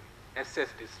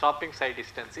 SSD, stopping side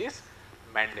distance, is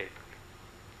mandatory.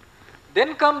 Then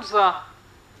comes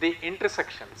the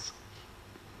intersections.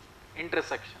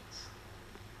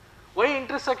 Why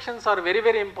intersections are very,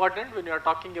 very important when you are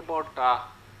talking about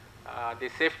the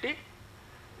safety?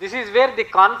 This is where the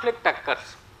conflict occurs.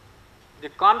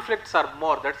 The conflicts are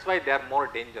more, that's why they are more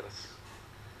dangerous.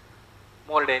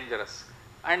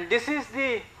 And this is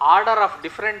the order of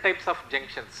different types of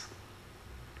junctions.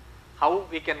 How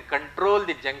we can control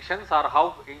the junctions, or how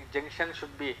junctions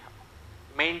should be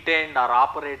maintained or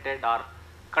operated or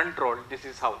controlled. This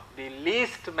is how. The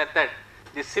least method,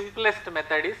 the simplest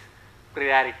method is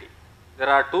priority.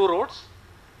 There are 2 roads.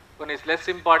 One is less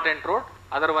important road,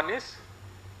 other one is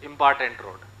important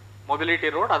road. Mobility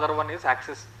road, other one is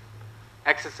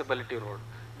accessibility road.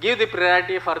 Give the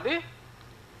priority for the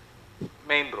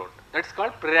main road. That's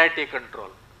called priority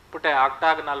control. Put a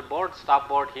octagonal board, stop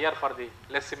board here for the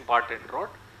less important road,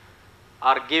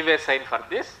 or give a sign for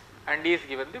this, and he is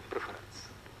given the preference.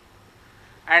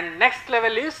 And next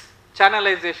level is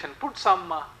channelization. Put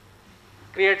some,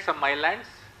 create some islands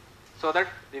so that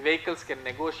the vehicles can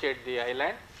negotiate the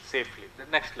island safely. The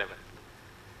next level.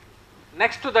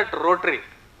 Next to that, rotary.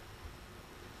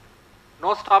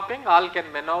 No stopping, all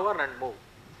can maneuver and move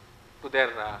to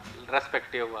their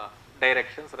respective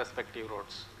directions, respective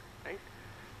roads. Right?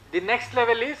 The next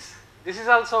level is, this is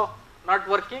also not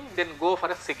working, then go for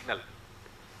a signal.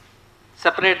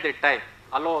 Separate the time.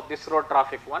 Allow this road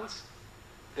traffic once,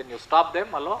 then you stop them,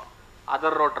 allow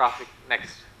other road traffic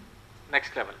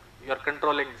next level. You are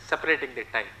controlling, separating the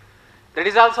time. That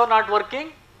is also not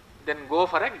working, then go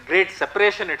for a grade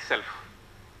separation itself.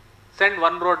 Send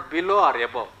one road below or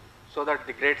above, so that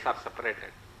the grades are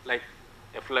separated, like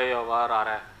a flyover or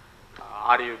a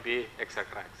RUB, etc.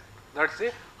 That's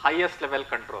the highest level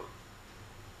control.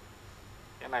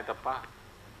 ಏನಾಯ್ತಪ್ಪ,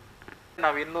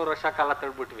 ನಾವು 200 ವರ್ಷ ಕಾಲ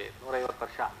ತಳ್ಬಿಟ್ವಿ, 150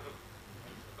 ವರ್ಷ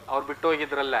ಅವ್ರು ಬಿಟ್ಟು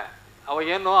ಹೋಗಿದ್ರಲ್ಲ.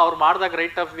 ಅವಾಗೇನು ಅವ್ರು ಮಾಡಿದಾಗ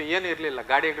ರೈಟ್ ಆಫ್ ವೇ ಏನು ಇರಲಿಲ್ಲ,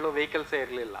 ಗಾಡಿಗಳು ವೆಹಿಕಲ್ಸೇ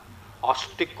ಇರಲಿಲ್ಲ,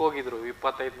 ಅಷ್ಟಿಕ್ ಹೋಗಿದ್ರು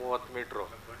 25-30 ಮೀಟ್ರು.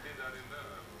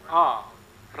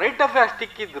 Right of way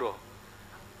ಅಷ್ಟಿಕ್ಕಿದ್ರು.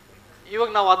 ಇವಾಗ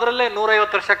ನಾವು ಅದರಲ್ಲೇ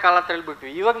 150 ವರ್ಷ ಕಾಲ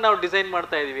ತಳ್ಬಿಟ್ವಿ. ಇವಾಗ ನಾವು ಡಿಸೈನ್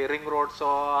ಮಾಡ್ತಾ ಇದೀವಿ ರಿಂಗ್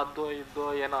ರೋಡ್ಸು, ಅದು ಇದು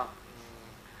ಏನೋ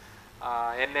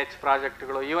NH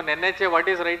ಪ್ರಾಜೆಕ್ಟ್ಗಳು. Even NH, what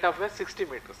is right of way? 60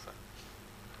 metres.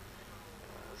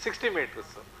 60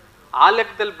 metres. ಆ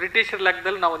ಲೆಕ್ಕದಲ್ಲಿ, ಬ್ರಿಟಿಷರ್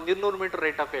ಲೆಕ್ಕದಲ್ಲಿ ನಾವು 200 metre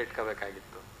right of way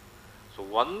ಇಟ್ಕೋಬೇಕಾಗಿತ್ತು. So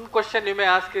ಒಂದು ಕ್ವಶನ್ ನಿಮೇ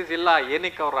ಆಸ್ಕ್ ಇಸ್, ಇಲ್ಲ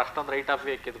ಏನಕ್ಕೆ ಅವ್ರು ಅಷ್ಟೊಂದು ರೈಟ್ ಆಫ್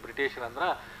ವೇ ಇಕ್ಕಿದ್ದು ಬ್ರಿಟಿಷರ್ ಅಂದ್ರೆ,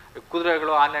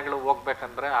 ಕುದುರೆಗಳು ಆನೆಗಳು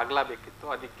ಹೋಗ್ಬೇಕಂದ್ರೆ ಅಗಲ ಬೇಕಿತ್ತು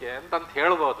ಅದಕ್ಕೆ ಅಂತ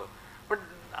ಹೇಳ್ಬೋದು. ಬಟ್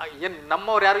ಏನು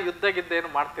ನಮ್ಮವ್ರು ಯಾರು ಯುದ್ಧ ಗಿದ್ದ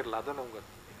ಏನು ಮಾಡ್ತಿರಲ್ಲ, ಅದು ನಮ್ಗೆ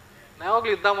ಗೊತ್ತು.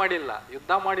 ನಾವಾಗಲೂ ಯುದ್ಧ ಮಾಡಿಲ್ಲ.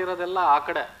 ಯುದ್ಧ ಮಾಡಿರೋದೆಲ್ಲ ಆ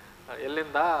ಕಡೆ,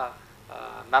 ಎಲ್ಲಿಂದ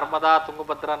ನರ್ಮದಾ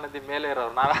ತುಂಗಭದ್ರಾ ನದಿ ಮೇಲೆ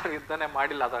ಇರೋರು. ನಾವ್ಯಾರು ಯುದ್ಧನೇ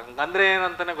ಮಾಡಿಲ್ಲ. ಅದು ಹಂಗಂದ್ರೆ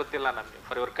ಏನಂತಾನೆ ಗೊತ್ತಿಲ್ಲ ನಮಗೆ.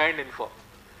 For your kind info,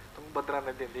 Tungabhadra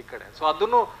ನದಿಯಿಂದ ಈ ಕಡೆ. ಸೊ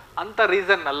ಅದನ್ನು ಅಂತ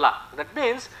ರೀಸನ್ ಅಲ್ಲ. That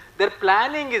means there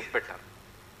planning is better.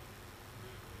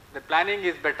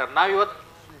 ನಾವು ಇವತ್ತು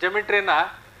ಜಮಿಟ್ರಿನ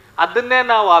ಅದನ್ನೇ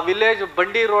ನಾವು ಆ ವಿಲೇಜ್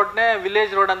ಬಂಡಿ ರೋಡ್ನೇ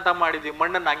ವಿಲೇಜ್ ರೋಡ್ ಅಂತ ಮಾಡಿದ್ವಿ.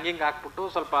 ಮಣ್ಣನ್ನು ಹಂಗಿಂಗ್ ಹಾಕ್ಬಿಟ್ಟು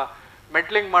ಸ್ವಲ್ಪ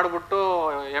ಮೆಟ್ಲಿಂಗ್ ಮಾಡಿಬಿಟ್ಟು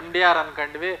MDR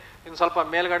ಅನ್ಕೊಂಡ್ವಿ. ಇನ್ನು ಸ್ವಲ್ಪ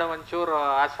ಮೇಲ್ಗಡೆ ಒಂಚೂರು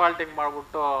ಆಸ್ಫಾಲ್ಟಿಂಗ್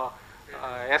ಮಾಡಿಬಿಟ್ಟು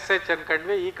SH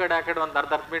ಅನ್ಕೊಂಡ್ವಿ. ಈ ಕಡೆ ಆ ಕಡೆ ಒಂದು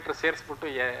ಅರ್ಧ ಮೀಟ್ರ್ ಸೇರಿಸ್ಬಿಟ್ಟು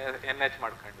NH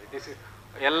ಮಾಡ್ಕೊಂಡ್ವಿ. ದಿಸ್ ಇಸ್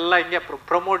ಎಲ್ಲ ಹಿಂಗೆ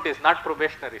ಪ್ರಮೋಟ್ ಇಸ್ ನಾಟ್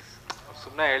ಪ್ರೊಬೇಷನರೀಸ್.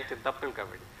 ಸುಮ್ಮನೆ ಹೇಳ್ತೀನಿ, ತಪ್ಪು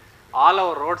ತಿಳ್ಕೊಬೇಡಿ. All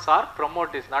our roads R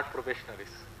promote is not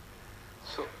ಪ್ರೊಬೇಷನರೀಸ್.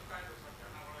 So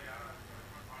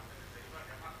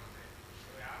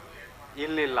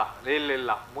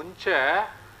ಇಲ್ಲಿಲ್ಲ. ಮುಂಚೆ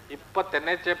 20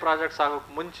 NHA ಪ್ರಾಜೆಕ್ಟ್ಸ್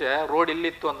ಆಗೋಕ್ಕೆ ಮುಂಚೆ ರೋಡ್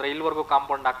ಇಲ್ಲಿತ್ತು ಅಂದರೆ ಇಲ್ಲಿವರೆಗೂ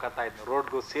ಕಾಂಪೌಂಡ್ ಹಾಕತ್ತಾ ಇದ್ನು,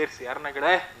 ರೋಡ್ಗೂ ಸೇರಿಸಿ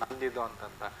ಯಾರನ್ನಗಡೆ ನಂದಿದ್ದು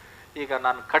ಅಂತಂತ. ಈಗ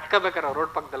ನಾನು ಕಟ್ಕೋಬೇಕಾರೆ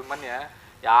ರೋಡ್ ಪಕ್ಕದಲ್ಲಿ ಮನೆ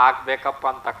ಯಾಕೆ ಬೇಕಪ್ಪ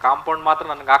ಅಂತ ಕಾಂಪೌಂಡ್ ಮಾತ್ರ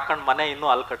ನನಗೆ ಹಾಕೊಂಡು ಮನೆ ಇನ್ನೂ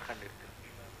ಅಲ್ಲಿ ಕಟ್ಕೊಂಡಿರ್ತೀನಿ.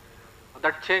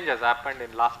 ದಟ್ ಚೇಂಜ್ ಹಸ್ ಹ್ಯಾಪೆಂಡ್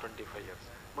ಇನ್ ಲಾಸ್ಟ್ 25 years.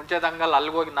 ಮುಂಚೆದ ಹಂಗಲ್ಲ,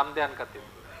 ಅಲ್ಲಿಗೋಗಿ ನಮ್ಮದೇ ಅನ್ಕೋತೀವಿ.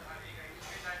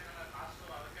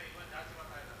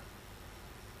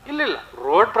 ಇಲ್ಲ,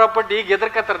 ರೋಡ್ ಪ್ರಾಪರ್ಟಿ ಈಗ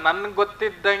ಎದುರ್ಕತ್ತಾರ. ನನ್ಗೆ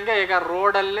ಗೊತ್ತಿದ್ದಂಗೆ ಈಗ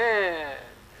ರೋಡಲ್ಲೇ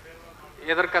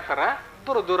ಎದುರ್ಕತ್ತಾರ,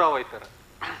 ದೂರ ಹೋಯ್ತಾರ.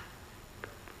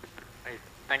 ರೈಟ್,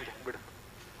 ಥ್ಯಾಂಕ್ ಯು, ಬಿಡು.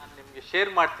 ನಾನು ನಿಮಗೆ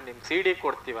ಶೇರ್ ಮಾಡ್ತೀನಿ, ನಿಮ್ಗೆ CD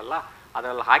ಕೊಡ್ತೀವಲ್ಲ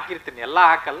ಅದರಲ್ಲಿ ಹಾಕಿರ್ತೀನಿ, ಎಲ್ಲ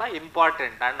ಹಾಕಲ್ಲ,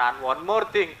 important. And one more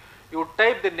thing, you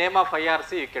type the name of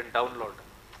IRC, you can download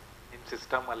ನಿಮ್ಮ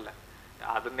ಸಿಸ್ಟಮಲ್ಲೇ.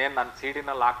 ಅದನ್ನೇನು ನಾನು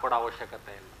CD-ನಲ್ಲಿ ಹಾಕೊಡೋ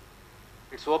ಅವಶ್ಯಕತೆ ಇಲ್ಲ.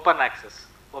 It's open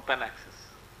access.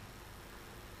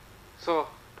 So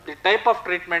the type of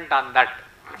treatment on that.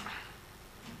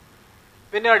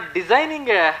 When you are designing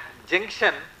a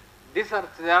junction,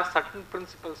 there are certain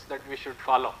principles that we should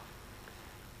follow.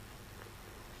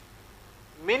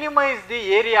 Minimize the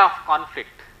area of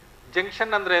conflict. Junction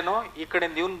andreno, ee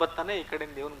kadinda ivun bartane, ee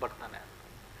kadinda ivun bartane.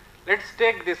 Let's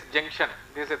take this junction.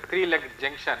 This is a 3-legged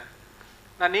junction.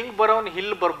 ನಾನು ಹಿಂಗೆ ಬರೋನು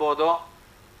hill ಬರ್ಬೋದು,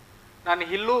 ನಾನು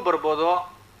ಹಿಲ್ಲೂ ಬರ್ಬೋದು.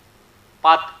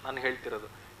 Path ನಾನು ಹೇಳ್ತಿರೋದು,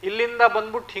 ಇಲ್ಲಿಂದ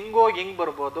ಬಂದ್ಬಿಟ್ಟು ಹಿಂಗೋಗಿ ಹಿಂಗೆ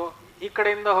ಬರ್ಬೋದು, ಈ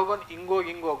ಕಡೆಯಿಂದ ಹೋಗೋನು ಹಿಂಗೋಗಿ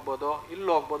ಹಿಂಗೆ ಹೋಗ್ಬೋದು, ಇಲ್ಲಿ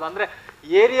ಹೋಗ್ಬೋದು. ಅಂದರೆ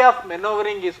area of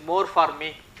ಮೆನೋವರಿಂಗ್ is more for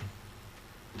me.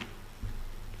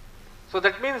 So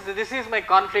that means this is my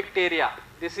conflict area.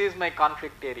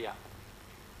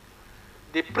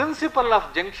 The principle of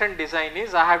junction design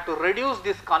is I have to reduce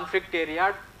this conflict area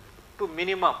to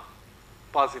minimum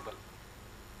possible.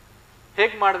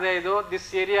 ಹೇಗೆ ಮಾಡಿದೆ ಇದು? This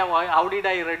area how did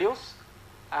I reduce?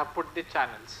 I have put the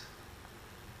channels.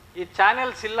 ಈ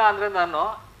channels ಇಲ್ಲ ಅಂದರೆ ನಾನು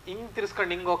ಹಿಂಗೆ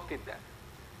ತಿರ್ಸ್ಕೊಂಡು ಹಿಂಗೆ ಹೋಗ್ತಿದ್ದೆ.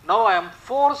 Now I am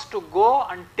force to go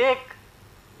and take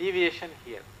deviation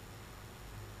here.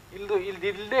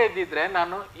 ಇಲ್ಲದೆ ಇದ್ದಿದ್ರೆ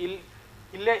ನಾನು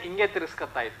ಇಲ್ಲೇ ಹಿಂಗೆ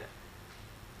ತಿರ್ಸ್ಕೊತಾ ಇದ್ದೆ.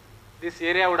 This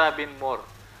area would have been more.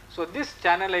 So this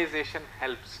ಚಾನಲೈಸೇಷನ್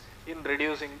helps in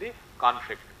reducing the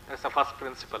conflict. That's the first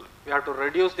principal. We have to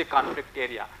reduce the conflict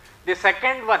area. The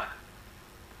second one,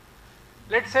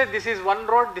 let's say this is one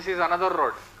road, this is another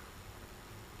road.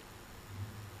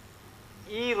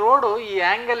 ಈ road, ಈ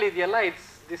angle ಇದೆಯಲ್ಲ,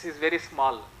 this is very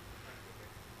small.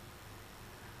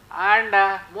 And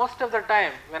most of the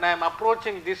time when I am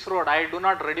approaching this road, I do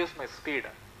not reduce my speed.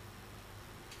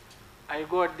 I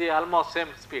go at the almost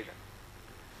same speed.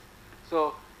 So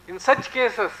in such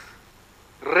cases,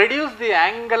 reduce the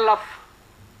angle of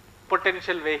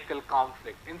potential vehicle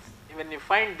conflict. When you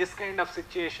find this kind of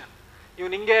situation,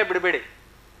 ಇವನು ಹಿಂಗೆ ಬಿಡಬೇಡಿ,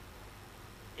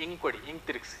 ಹಿಂಗೆ ಕೊಡಿ, ಹಿಂಗೆ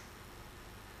ತಿರುಗಿಸಿ.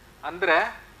 ಅಂದರೆ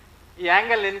ಈ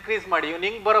angle increase ಮಾಡಿ, ಇವನು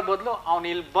ಹಿಂಗೆ ಬರೋ ಬದಲು ಅವ್ನು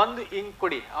ಇಲ್ಲಿ ಬಂದು ಹಿಂಗೆ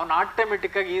ಕೊಡಿ, ಅವ್ನು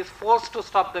ಆಟೋಮೆಟಿಕ್ಕಾಗಿ is force to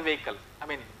stop the vehicle. I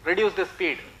mean reduce the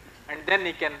speed and then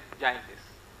ಈ can join this.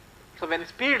 So when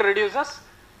speed reduces,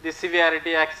 the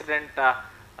severity, accident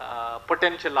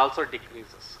potential also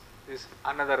decreases. This is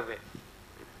another way.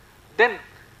 Then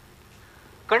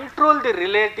control the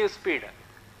relative speed.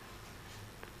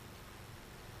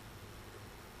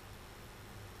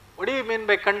 What do you mean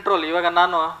by control? ಇವಾಗ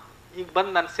ನಾನು ಈಗ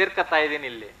ಬಂದು ನಾನು ಸೇರ್ಕೊತಾ ಇದ್ದೀನಿ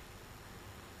ಇಲ್ಲಿ,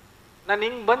 ನಾನು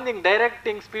ಹಿಂಗೆ ಬಂದು ಹಿಂಗೆ ಡೈರೆಕ್ಟ್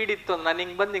ಹಿಂಗೆ ಸ್ಪೀಡ್ ಇತ್ತು, ನಾನು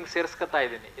ಹಿಂಗೆ ಬಂದು ಹಿಂಗೆ ಸೇರಿಸ್ಕೊತಾ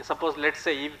ಇದ್ದೀನಿ. ಸಪೋಸ್ ಲೆಟ್ಸ್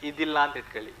ಇದಿಲ್ಲ ಅಂತ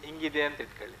ಇಟ್ಕೊಳ್ಳಿ, ಹಿಂಗಿದೆ ಅಂತ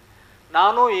ಇಟ್ಕೊಳ್ಳಿ.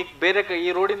 ನಾನು ಈಗ ಬೇರೆ ಈ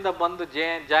ರೋಡಿಂದ ಬಂದು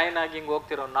ಜಾಯಿನ್ ಆಗಿ ಹಿಂಗೆ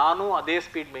ಹೋಗ್ತಿರೋ, ನಾನು ಅದೇ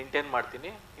ಸ್ಪೀಡ್ ಮೇಂಟೈನ್ ಮಾಡ್ತೀನಿ,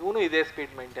 ಇವನು ಇದೇ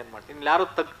ಸ್ಪೀಡ್ ಮೇಂಟೈನ್ ಮಾಡ್ತೀನಿ. ಇಲ್ಲಿ ಯಾರೂ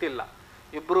ತಗ್ತಿಲ್ಲ,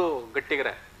 ಇಬ್ಬರು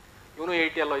ಗಟ್ಟಿಗ್ರೆ. ಇವನು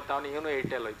 80 ಹೋಯ್ತಾವನೆ, ಇವನು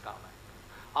 80 ಹೋಯ್ತಾವನೆ.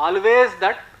 Always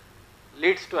that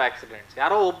leads to accidents.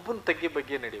 ಯಾರೋ ಒಬ್ಬನ ತಗ್ಗಿ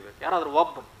ಬಗ್ಗೆ ನಡಿಬೇಕು, ಯಾರಾದ್ರೂ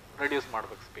ಒಬ್ಬನ ರೆಡ್ಯೂಸ್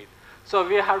ಮಾಡ್ಬೇಕು speed. So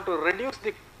we have to reduce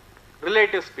the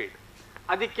relative speed.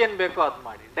 ಅದಕ್ಕೇನು ಬೇಕೋ ಅದು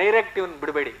ಮಾಡಿ. ಡೈರೆಕ್ಟ್ ಇವನು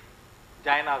ಬಿಡಬೇಡಿ,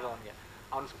 ಜಾಯಿನ್ ಆಗೋವನಿಗೆ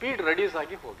ಅವನ ಸ್ಪೀಡ್ ರೆಡ್ಯೂಸ್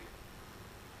ಆಗಿ ಹೋಗಲಿ.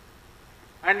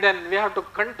 And then we have to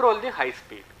control the high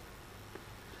speed.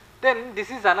 Then this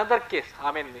is another case,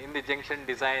 I mean in the junction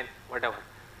design, whatever.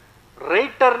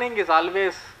 Right turning is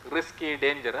always risky,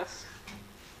 dangerous.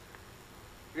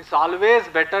 It's always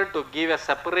better to give a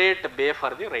separate bay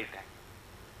for the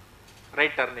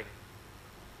right turning,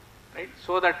 right?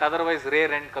 So that otherwise rear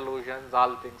end collisions,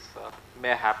 all things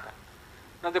may happen.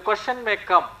 Now the question may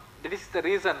come, that is the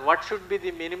reason, what should be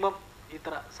the minimum?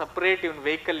 Itra separate in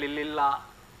vehicle illilla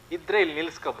ಇದ್ರೆ ಇಲ್ಲಿ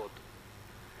ನಿಲ್ಲಿಸ್ಕೋಬಹುದು.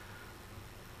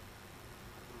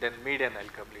 Then median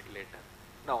I'll complete later.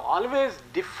 Now always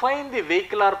define the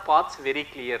vehicular paths very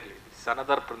clearly. This is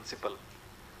another principle.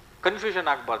 Confusion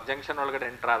ಆಗಬಾರ್ದು. Junction ಒಳಗಡೆ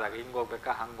enter ಆದಾಗ ಹಿಂಗೆ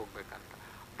ಹೋಗ್ಬೇಕಾ ಹಂಗೆ ಹೋಗ್ಬೇಕಾ ಅಂತ.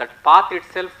 That path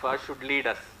itself should lead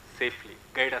us safely,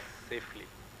 guide us safely,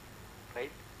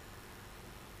 right?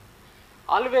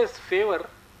 Always favor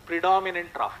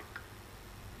predominant traffic.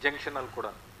 Junction ಅಲ್ಲಿ ಕೂಡ,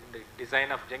 in the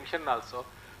design of junction also,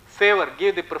 favor,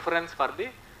 give the preference for the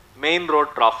main road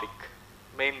traffic.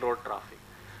 main road traffic.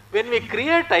 When we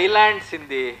create islands in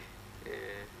the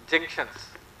junctions,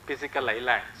 physical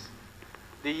islands,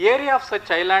 the area of such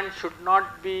island should not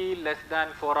be less than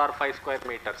 4 or 5 square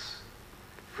meters.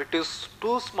 If it is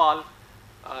too small,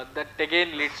 that again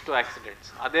leads to accidents.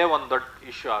 Ade one dot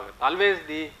issue agutte. Always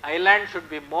the island should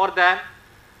be more than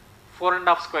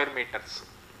 4.5 square meters.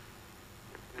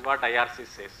 Is what IRC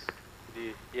says, the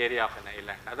area of an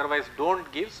island. Otherwise, don't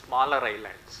give smaller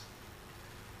islands.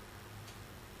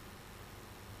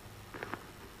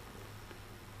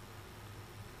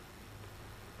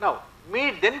 Now,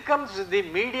 then comes the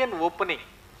median opening.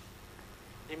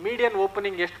 The median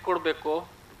opening ಎಷ್ಟು ಕೊಡಬೇಕು?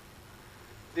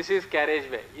 This is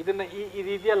carriageway. ಇದನ್ನ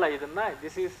ಇದೆಯಲ್ಲ ಇದನ್ನ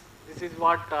this is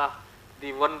what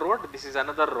the one road, this is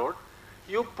another road.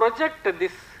 You project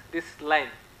this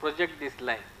line,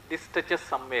 this touches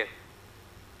somewhere,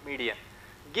 median.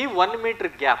 Give 1 meter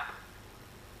gap,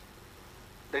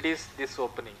 that is this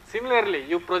opening. Similarly,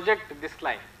 you project this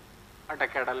line at a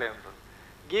cadale,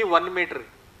 give 1 meter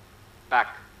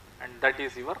back, and that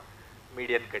is your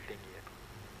median cutting here.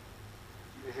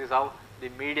 This is how the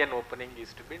median opening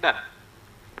is to be done.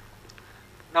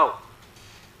 Now,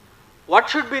 what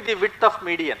should be the width of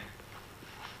median?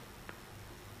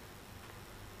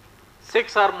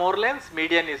 6 or more lanes,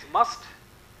 median is must.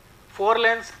 4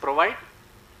 lanes provide.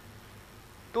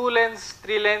 2 lanes,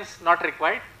 3 lanes not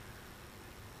required.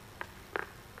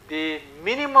 The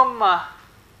minimum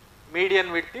median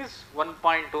width is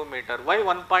 1.2 meter. Why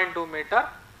 1.2 meter?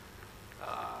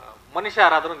 ಮನುಷ್ಯ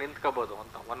ಯಾರಾದರೂ ನಿಂತ್ಕೋಬೋದು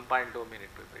ಅಂತ 1.2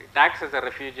 metre. It acts S A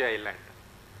refugee island.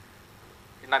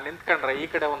 ನಾನು ನಿಂತ್ಕೊಂಡ್ರೆ ಈ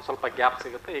ಕಡೆ ಒಂದು ಸ್ವಲ್ಪ gap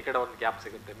ಸಿಗುತ್ತೆ, ಈ ಕಡೆ ಒಂದು ಗ್ಯಾಪ್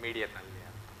ಸಿಗುತ್ತೆ ಮೀಡಿಯನ್ ಅಲ್ಲಿ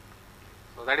ಅಂತ.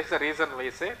 So that is the reason why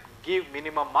say give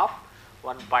minimum of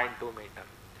 1.2 meter.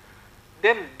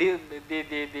 Then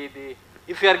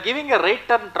if you are giving a right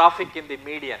turn traffic in the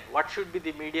median, what should be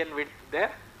the median width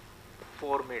there?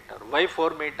 4 meter. Why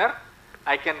 4 meter?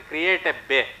 I can create a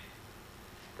bay.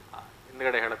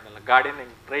 ಹಿಂದ್ಗಡೆ ಹೇಳದ್ನಲ್ಲ, ಗಾಡಿ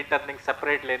right turning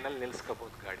separate line ಅಲ್ಲಿ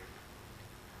ನಿಲ್ಸ್ಕೋಬಹುದು ಗಾಡಿ.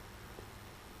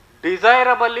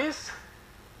 Desirable is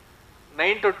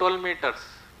 9 to 12 meters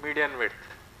median width.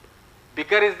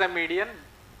 Bigger is the median,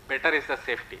 better is the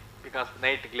safety, because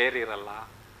night glare iralla.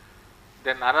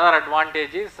 Then another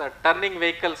advantage is turning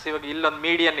vehicles. ಇವಾಗ ಇಲ್ಲೊಂದು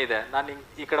median ಇದೆ, ನಾನು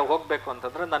ಈ ಕಡೆ ಹೋಗಬೇಕು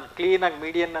ಅಂತಂದ್ರೆ ನಾನು ಕ್ಲೀನಾಗಿ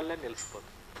ಮೀಡಿಯನ್ನಲ್ಲೇ ನಿಲ್ಲಿಸ್ಬೋದು.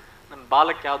 ನನ್ನ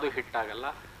ಬಾಲಕ್ಕೆ ಯಾವುದು ಹಿಟ್ ಆಗಲ್ಲ,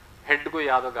 ಹೆಡ್ಗೂ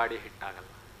ಯಾವುದೋ ಗಾಡಿ ಹಿಟ್ ಆಗಲ್ಲ.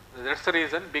 That's the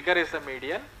reason bigger is the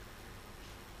median,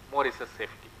 more is the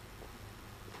safety.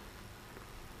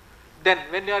 Then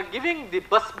when you are giving the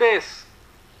bus base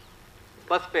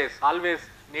always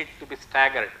need to be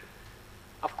staggered.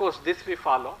 Of course this we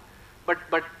follow,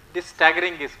 but this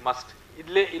staggering is must.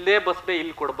 Ille bus bay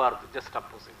ಇಲ್ಲಿ ಕೊಡಬಾರದು, just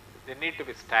opposite. They need to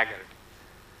be staggered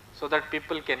so that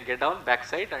people can get down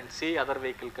backside and see other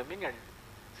vehicle coming and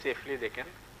safely they can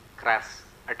cross.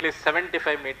 At least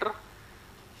 75 meter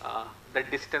the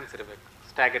distance ಇರಬೇಕು,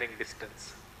 staggering distance.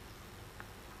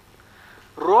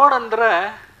 Road andre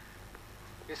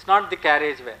is not the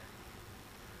carriageway.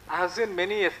 I have seen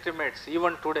many estimates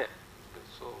even today.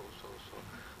 So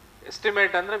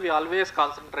estimate andre we always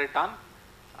concentrate on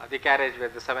the carriageway,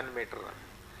 the 7 meter.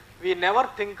 We never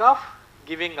think of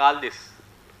giving all this.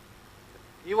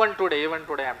 Even today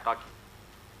I am talking.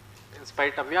 In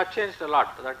spite of, we have changed a lot,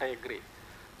 that I agree.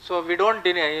 So we don't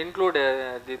include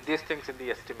these things in the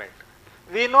estimate.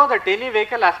 We know that any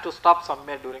vehicle has to stop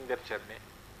somewhere during their journey.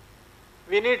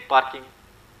 We need parking,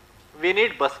 we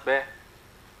need bus bay,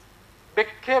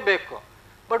 ಬೇಕು,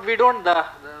 but we don't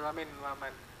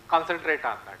concentrate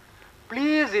on that.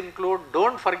 Please include,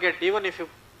 don't forget, even if you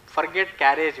forget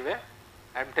carriageway,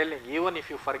 I am telling, even if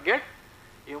you forget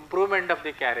improvement of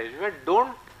the carriageway,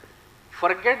 don't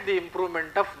forget the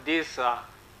improvement of these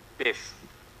bays,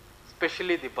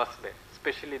 especially the bus bay,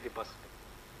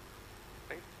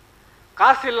 right?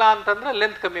 ಕಾಸಿಲ್ಲ ಅಂತಂದ್ರೆ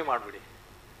length ಕಮ್ಮಿ ಮಾಡಿಬಿಡಿ.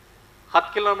 10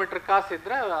 kilometre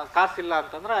ಕಾಸಿಲ್ಲ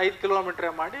ಅಂತಂದ್ರೆ 5 kilometre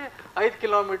ಮಾಡಿ 5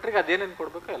 ಕಿಲೋಮೀಟರ್ಗೆ ಅದೇನೇನು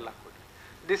ಕೊಡಬೇಕು ಎಲ್ಲ ಕೊಡಿ.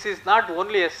 This is not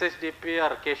only SHDP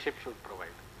R K-Ship should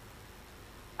provide.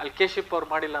 ಅಲ್ಲಿ K-Ship ಅವ್ರು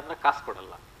ಮಾಡಿಲ್ಲ ಅಂದ್ರೆ ಕಾಸು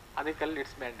ಕೊಡಲ್ಲ, ಅದಕ್ಕಲ್ಲಿ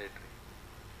it's mandatory.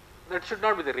 That should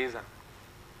not be the reason.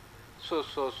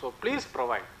 So please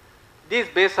provide. These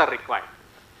base R required.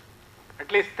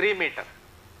 At least 3 meter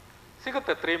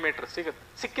ಸಿಗುತ್ತೆ, 3 meter ಸಿಗುತ್ತೆ.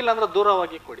 ಸಿಕ್ಕಿಲ್ಲ ಅಂದ್ರೆ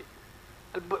ದೂರವಾಗಿ ಕೊಡಿ.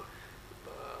 ಅಲ್ಲಿ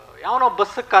ಯಾವನೋ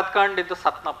ಬಸ್ಸಕ್ಕೆ ಕಾತ್ಕೊಂಡಿದ್ದು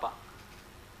ಸತ್ನಪ್ಪ,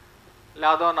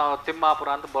 ಯಾವುದೋ ನಾವು ತಿಮ್ಮಾಪುರ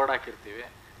ಅಂತ ಬೋರ್ಡ್ ಹಾಕಿರ್ತೀವಿ,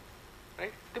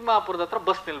 ರೈಟ್? ತಿಮ್ಮಾಪುರದ ಹತ್ರ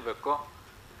ಬಸ್ ನಿಲ್ಲಬೇಕು,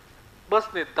 ಬಸ್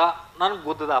ನಿಂತ ನನಗೆ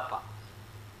ಗುದ್ದದಪ್ಪ,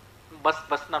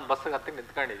 ನಾನು ಬಸ್ಸಿಗೆ ಹತ್ತಿಗೆ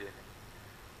ನಿಂತ್ಕೊಂಡಿದ್ದೀನಿ,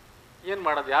 ಏನು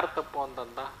ಮಾಡೋದು, ಯಾರು ತಪ್ಪು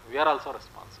ಅಂತಂದ? We are also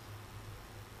responsible.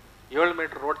 7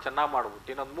 meter road ಚೆನ್ನಾಗಿ ಮಾಡ್ಬಿಟ್ಟು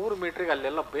ಇನ್ನೊಂದು 3 meterಗೆ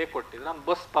ಅಲ್ಲೆಲ್ಲ ಬೇಕು ಕೊಟ್ಟಿದ್ದೆ, ನಾನು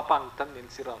ಬಸ್ ಪಾಪ ಹಂಗೆ ತಂದು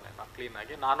ನಿಲ್ಸಿರೋನೆ, ನಾನು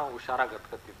ಕ್ಲೀನಾಗಿ, ನಾನು ಹುಷಾರಾಗಿ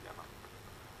ಹತ್ಕೊತಿದ್ದೆ ನಾನು.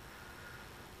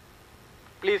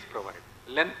 please provide.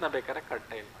 Length na bekare cut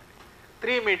time ಮಾಡಿ.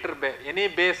 3 meter bay, any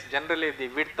base generally the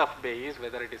width of bay is,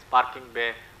 whether it is parking bay,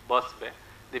 bus bay,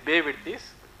 the bay width is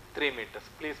 3 meters.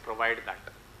 Please provide that.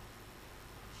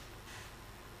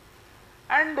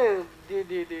 And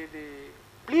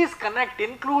please connect,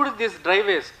 include this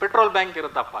driveways, petrol bank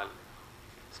iruttappa alli.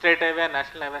 State highway,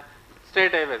 national highway,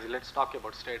 state highways, let's talk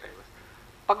about state highways.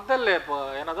 ಪಕ್ಕದಲ್ಲೇ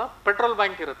ಏನದು petrol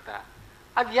bank ಇರುತ್ತೆ,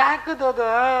 ಅದು ಯಾಕದು ಅದು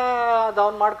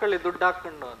ಅವ್ನು ಮಾಡ್ಕೊಳ್ಳಿ ದುಡ್ಡು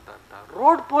ಹಾಕೊಂಡು ಅಂತ.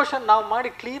 ರೋಡ್ ಪೋರ್ಷನ್ ನಾವು ಮಾಡಿ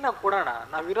ಕ್ಲೀನಾಗಿ ಕೊಡೋಣ,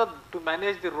 ನಾವಿರೋದು ಟು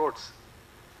ಮ್ಯಾನೇಜ್ ದಿ ರೋಡ್ಸ್.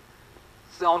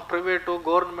 ಅವ್ನು ಪ್ರೈವೇಟು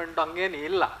ಗೌರ್ಮೆಂಟ್ ಹಂಗೇನು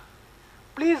ಇಲ್ಲ.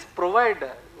 Please provide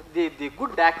the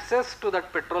good access to that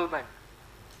petrol bank,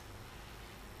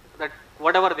 that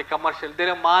what ever the commercial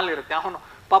ಬೇರೆ ಮಾಲ್ ಇರುತ್ತೆ. ಅವನು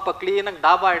ಪಾಪ ಕ್ಲೀನಾಗಿ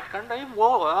ಡಾಬಾ ಇಟ್ಕೊಂಡು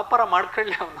ವ್ಯಾಪಾರ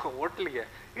ಮಾಡ್ಕೊಳ್ಳಿ, ಅವನು ಹೋಟ್ಲಿಗೆ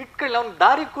ಇಟ್ಕೊಳ್ಳಿ, ಅವ್ನು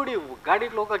ದಾರಿ ಕೊಡಿ,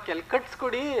 ಗಾಡಿಗೆ ಹೋಗೋಕ್ಕೆ ಅಲ್ಲಿ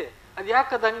ಕಟ್ಸ್ಕೊಡಿ. ಅದು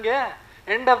ಯಾಕದು ಹಂಗೆ?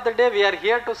 End of the day we are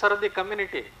here to serve the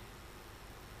community,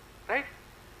 right?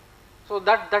 So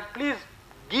that please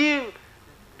give,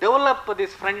 develop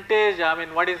this frontage, I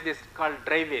mean what is this called,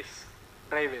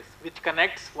 driveways, which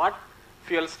connects what?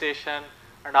 Fuel station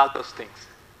and all those things,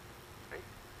 right?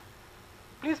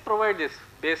 Please provide this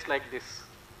base like this.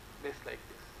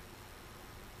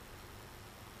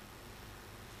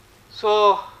 So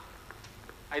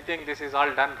I think this is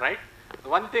all done, right?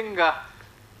 One thing,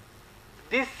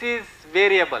 this is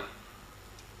variable.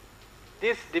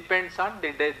 This depends on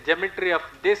the geometry of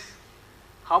this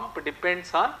hump,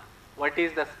 depends on what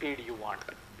is the speed you want.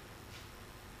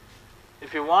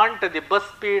 If you want the bus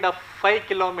speed of 5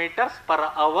 kilometers per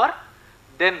hour,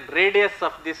 then radius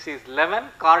of this is 11,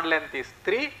 chord length is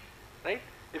 3, right?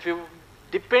 If you,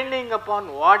 depending upon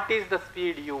what is the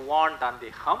speed you want on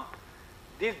the hump,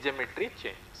 this geometry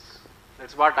changes.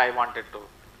 That's what I wanted to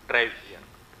drive here.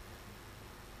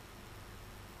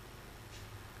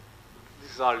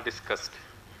 This is all discussed.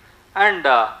 And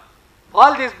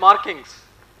all these markings,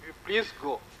 please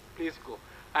go.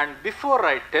 And before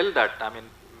I tell that, I mean,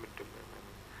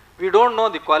 we don't know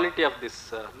the quality of this,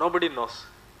 nobody knows.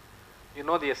 You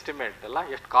know the estimate alla,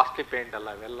 ಎಷ್ಟು costly paint ಅಲ್ಲ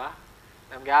ಇವೆಲ್ಲ,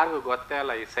 ನಮ್ಗೆ ಯಾರಿಗೂ ಗೊತ್ತೇ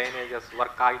ಇಲ್ಲ ಈ ಸೈನೇಜಸ್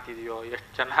work ಆಗ್ತಿದೆಯೋ, ಎಷ್ಟು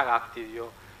ಚೆನ್ನಾಗಿ ಆಗ್ತಿದೆಯೋ,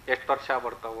 ಎಷ್ಟು ವರ್ಷ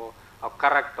ಬರ್ತಾವೋ, ಅವು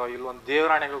ಕರೆಕ್ಟೋ ಇಲ್ಲೊಂದು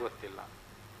ದೇವರಾಣೆಗೂ ಗೊತ್ತಿಲ್ಲ.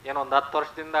 ಏನೋ ಒಂದು 10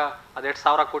 ವರ್ಷದಿಂದ ಅದು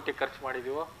 2,000 ಕೋಟಿ ಖರ್ಚು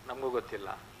ಮಾಡಿದೀವೋ ನಮಗೂ ಗೊತ್ತಿಲ್ಲ,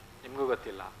 ನಿಮಗೂ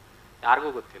ಗೊತ್ತಿಲ್ಲ,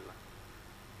 ಯಾರಿಗೂ ಗೊತ್ತಿಲ್ಲ.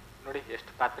 ನೋಡಿ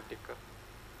ಎಷ್ಟು ಪ್ಯಾಥೆಟಿಕ್.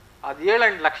 ಅದು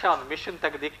 7-8 ಲಕ್ಷ ಒಂದು ಮಿಷನ್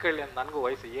ತೆಗೆದು ಇಕ್ಕಳ್ಳಿ ಅಂತ ನನಗೂ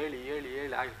ವಯಸ್ಸು ಹೇಳಿ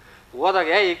ಆಗಿ ಹೋದಾಗ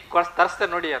ಈಗ ತರಿಸ್ತೆ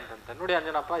ನೋಡಿ ಅಂತಂತ. ನೋಡಿ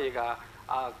ಅಂಜನಪ್ಪ ಈಗ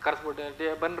ಕರ್ಸ್ಬಿಟ್ಟು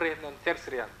ಬನ್ರಿ ಒಂದು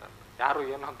ಸೇರಿಸ್ರಿ ಅಂತ, ಯಾರು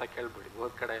ಏನೋ ಅಂತ ಕೇಳ್ಬಿಡಿ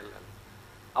ಹೋದ ಕಡೆ ಇಲ್ಲ.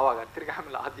 ಅವಾಗ ತಿರ್ಗಿ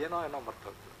ಆಮೇಲೆ ಅದೇನೋ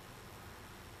ಮರ್ತೋಗ್ತದೆ,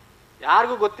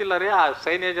 ಯಾರಿಗೂ ಗೊತ್ತಿಲ್ಲ ರೀ ಆ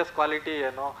ಸೈನೇಜಸ್ ಕ್ವಾಲಿಟಿ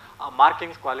ಏನೋ, ಆ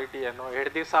ಮಾರ್ಕಿಂಗ್ಸ್ ಕ್ವಾಲಿಟಿ ಏನೋ.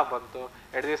 2 ದಿವಸ ಬಂತು,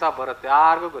 2 ದಿವಸ ಬರುತ್ತೆ,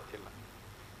 ಯಾರಿಗೂ ಗೊತ್ತಿಲ್ಲ.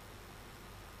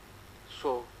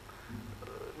 ಸೊ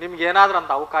ನಿಮ್ಗೆ ಏನಾದ್ರೂ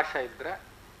ಅಂತ ಅವಕಾಶ ಇದ್ರೆ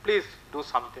please do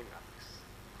something on this,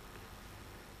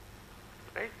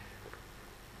 right?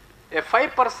 A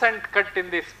 5% cut in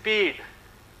the speed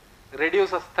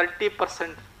reduces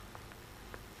 30%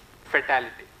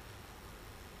 fatality.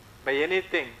 By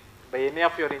anything, by any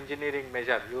of your engineering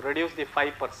measure, you reduce the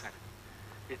 5%,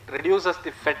 it reduces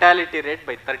the fatality rate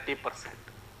by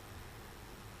 30%,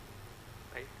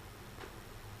 right?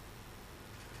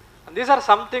 And these are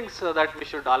some things that we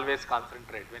should always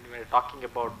concentrate when we are talking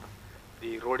about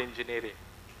the road engineering.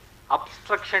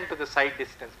 Obstruction to the side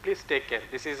distance, please take care.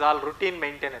 This is all routine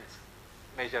maintenance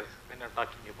measures when you are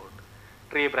talking about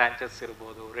tree branches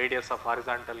irbodu, radius of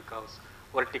horizontal curves,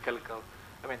 vertical curve.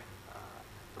 I mean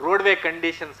roadway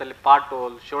conditions alli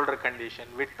pothole, shoulder condition,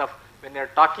 width of, when you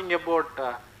are talking about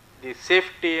the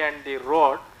safety and the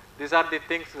road, these are the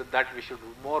things that we should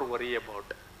more worry about.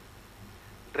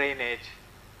 Drainage,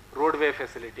 roadway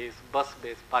facilities, bus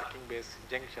bays, parking bays,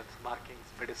 junctions, markings,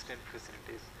 pedestrian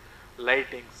facilities,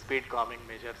 lighting, speed calming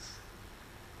measures.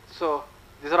 So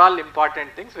these are all important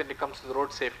things when it comes to the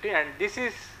road safety, and this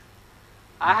is,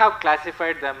 I have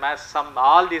classified them as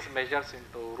all these measures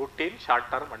into routine, short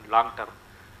term and long term.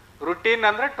 Routine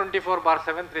andre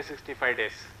 24/7, 365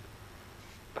 days.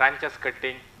 Branches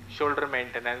cutting, shoulder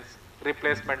maintenance,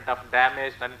 replacement of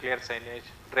damaged unclear signage,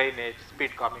 drainage,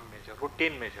 speed calming measure,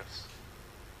 routine measures.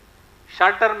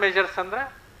 Short term measures andre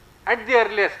at the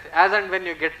earliest, as and when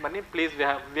you get money, please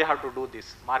we have to do this: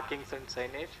 markings and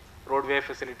signage, roadway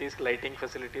facilities, lighting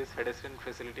facilities, pedestrian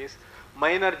facilities,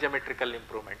 minor geometrical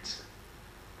improvements.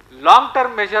 Long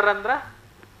term measure andre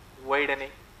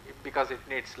widening, because it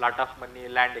needs lot of money,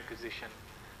 land acquisition,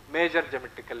 major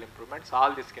geometrical improvements,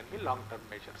 all this can be long term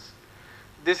measures.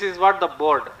 This is what the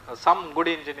board, some good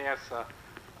engineers,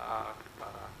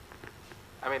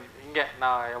 I mean ಹಿಂಗೆ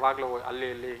ನಾವು ಯಾವಾಗಲೂ ಅಲ್ಲಿ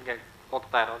ಇಲ್ಲಿ ಹಿಂಗೆ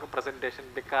ಹೋಗ್ತಾ ಇರುವಾಗ presentation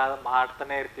ಬೇಕಾದ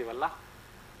ಮಾಡ್ತಾನೆ ಇರ್ತೀವಲ್ಲ.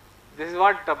 This is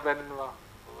what when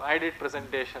I did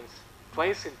presentations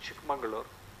twice in Chikmagalur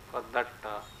for that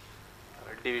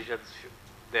divisions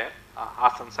there,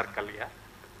 Hasan circle.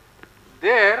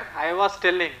 There I was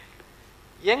telling,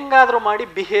 ಹೆಂಗಾದರೂ ಮಾಡಿ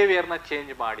ಬಿಹೇವಿಯರ್ನ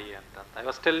ಚೇಂಜ್ ಮಾಡಿ ಅಂತ. I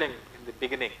was telling in the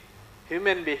beginning,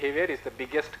 human behavior is the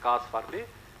biggest cause for the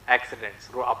accidents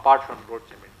apart from road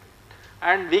geometry,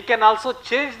 and we can also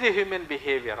change the human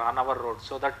behavior on our road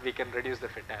so that we can reduce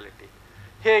the fatality.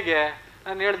 ಹೇಗೆ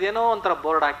ನಾನು ಹೇಳ್ದು, ಏನೋ ಒಂಥರ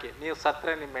board ಹಾಕಿ, ನೀವು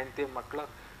ಸತ್ತರೆ ನಿಮ್ಮ ಹೆಂಡತಿ ಮಕ್ಕಳು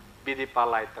ಬೀದಿ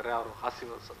ಪಾಲಾಯ್ತಾರೆ, ಅವರು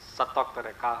ಹಸಿವು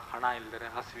ಸತ್ತೋಗ್ತಾರೆ, ಹಣ ಇಲ್ಲದರೆ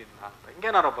ಹಸಿವಿಂದ ಅಂತ,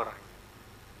 ಹಿಂಗೇನಾರು ಬರೋ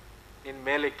ನಿನ್ನ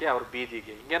ಮೇಲಕ್ಕೆ ಅವ್ರ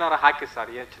ಬೀದಿಗೆ ಹಿಂಗೇನಾರು ಹಾಕಿ ಸರ್,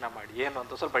 ಯೋಚನೆ ಮಾಡಿ ಏನು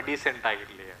ಅಂತ, ಸ್ವಲ್ಪ ಡೀಸೆಂಟ್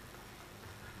ಆಗಿರಲಿ ಅಂತ.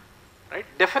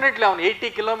 ರೈಟ್, ಡೆಫಿನೆಟ್ಲಿ ಅವ್ನು 80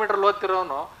 ಕಿಲೋಮೀಟರ್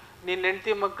ಓದ್ತಿರೋನು ನಿನ್ನ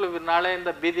ಹೆಂಡತಿ ಮಕ್ಕಳು ನಾಳೆಯಿಂದ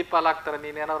ಬೀದಿ ಪಾಲಾಗ್ತಾರೆ,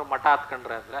 ನೀನೇನಾದ್ರು ಮಠ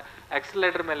ಹತ್ಕೊಂಡ್ರೆ ಅಂದರೆ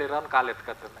ಆಕ್ಸಿಲೇಟರ್ ಮೇಲೆ ಇರೋನು ಕಾಲು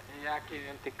ಎತ್ಕೊತಾನೆ, ಯಾಕೆ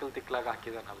ಏನು ತಿಕ್ಕಲಾಗಿ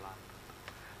ಹಾಕಿದಾನಲ್ಲ ಅಂತ.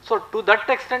 So to that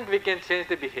extent we can change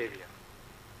the behaviour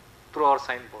through our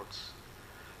sign boards.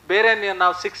 ಬೇರೆ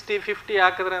ನಾವು 60-50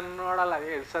 ಹಾಕಿದ್ರೆ ನೋಡಲ್ಲ,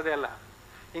 ಇಳಿಸೋದೇ ಇಲ್ಲ,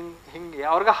 ಹಿಂಗೆ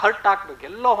ಅವ್ರಿಗೆ ಹರ್ಟ್ ಹಾಕ್ಬೇಕು,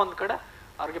 ಎಲ್ಲೋ ಒಂದು ಕಡೆ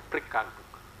ಅವ್ರಿಗೆ ಪ್ರಿಕ್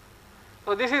ಆಗಬೇಕು. So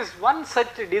this is one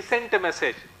such decent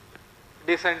message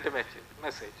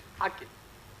ಹಾಕಿ,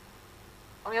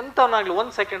 ಅವ್ನು ಎಂಥವನಾಗಲಿ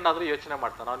 1 ಸೆಕೆಂಡ್ ಆದರೂ ಯೋಚನೆ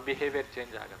ಮಾಡ್ತಾನೆ, ಅವ್ನ ಬಿಹೇವಿಯರ್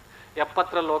ಚೇಂಜ್ ಆಗುತ್ತೆ.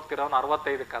 70ರಲ್ಲಿ ಹೋಗ್ತಿರೋ ಅವ್ನು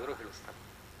 65ಕ್ಕಾದರೂ ಇಳಿಸ್ತಾನೆ.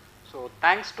 So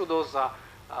thanks to those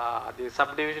the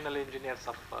sub divisional engineers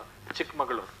of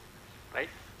Chikkamagaluru,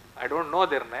 right. I don't know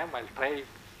their name, I'll try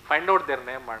find out their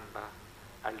name and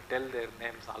I'll tell their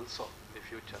names also in the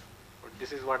future. But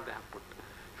this is what they have put.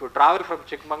 If you travel from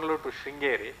Chikmagalur to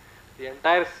Sringeri, the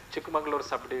entire Chikmagalur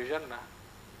subdivision,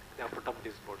 they have put up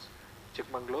these boards.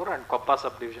 Chikmagalur and Koppa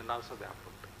subdivision also they have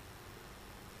put.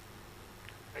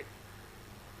 Right.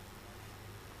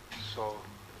 So,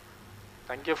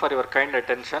 thank you for your kind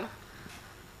attention.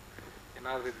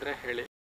 ಏನಾದ್ರು ಇದ್ರೆ ಹೇಳಿ.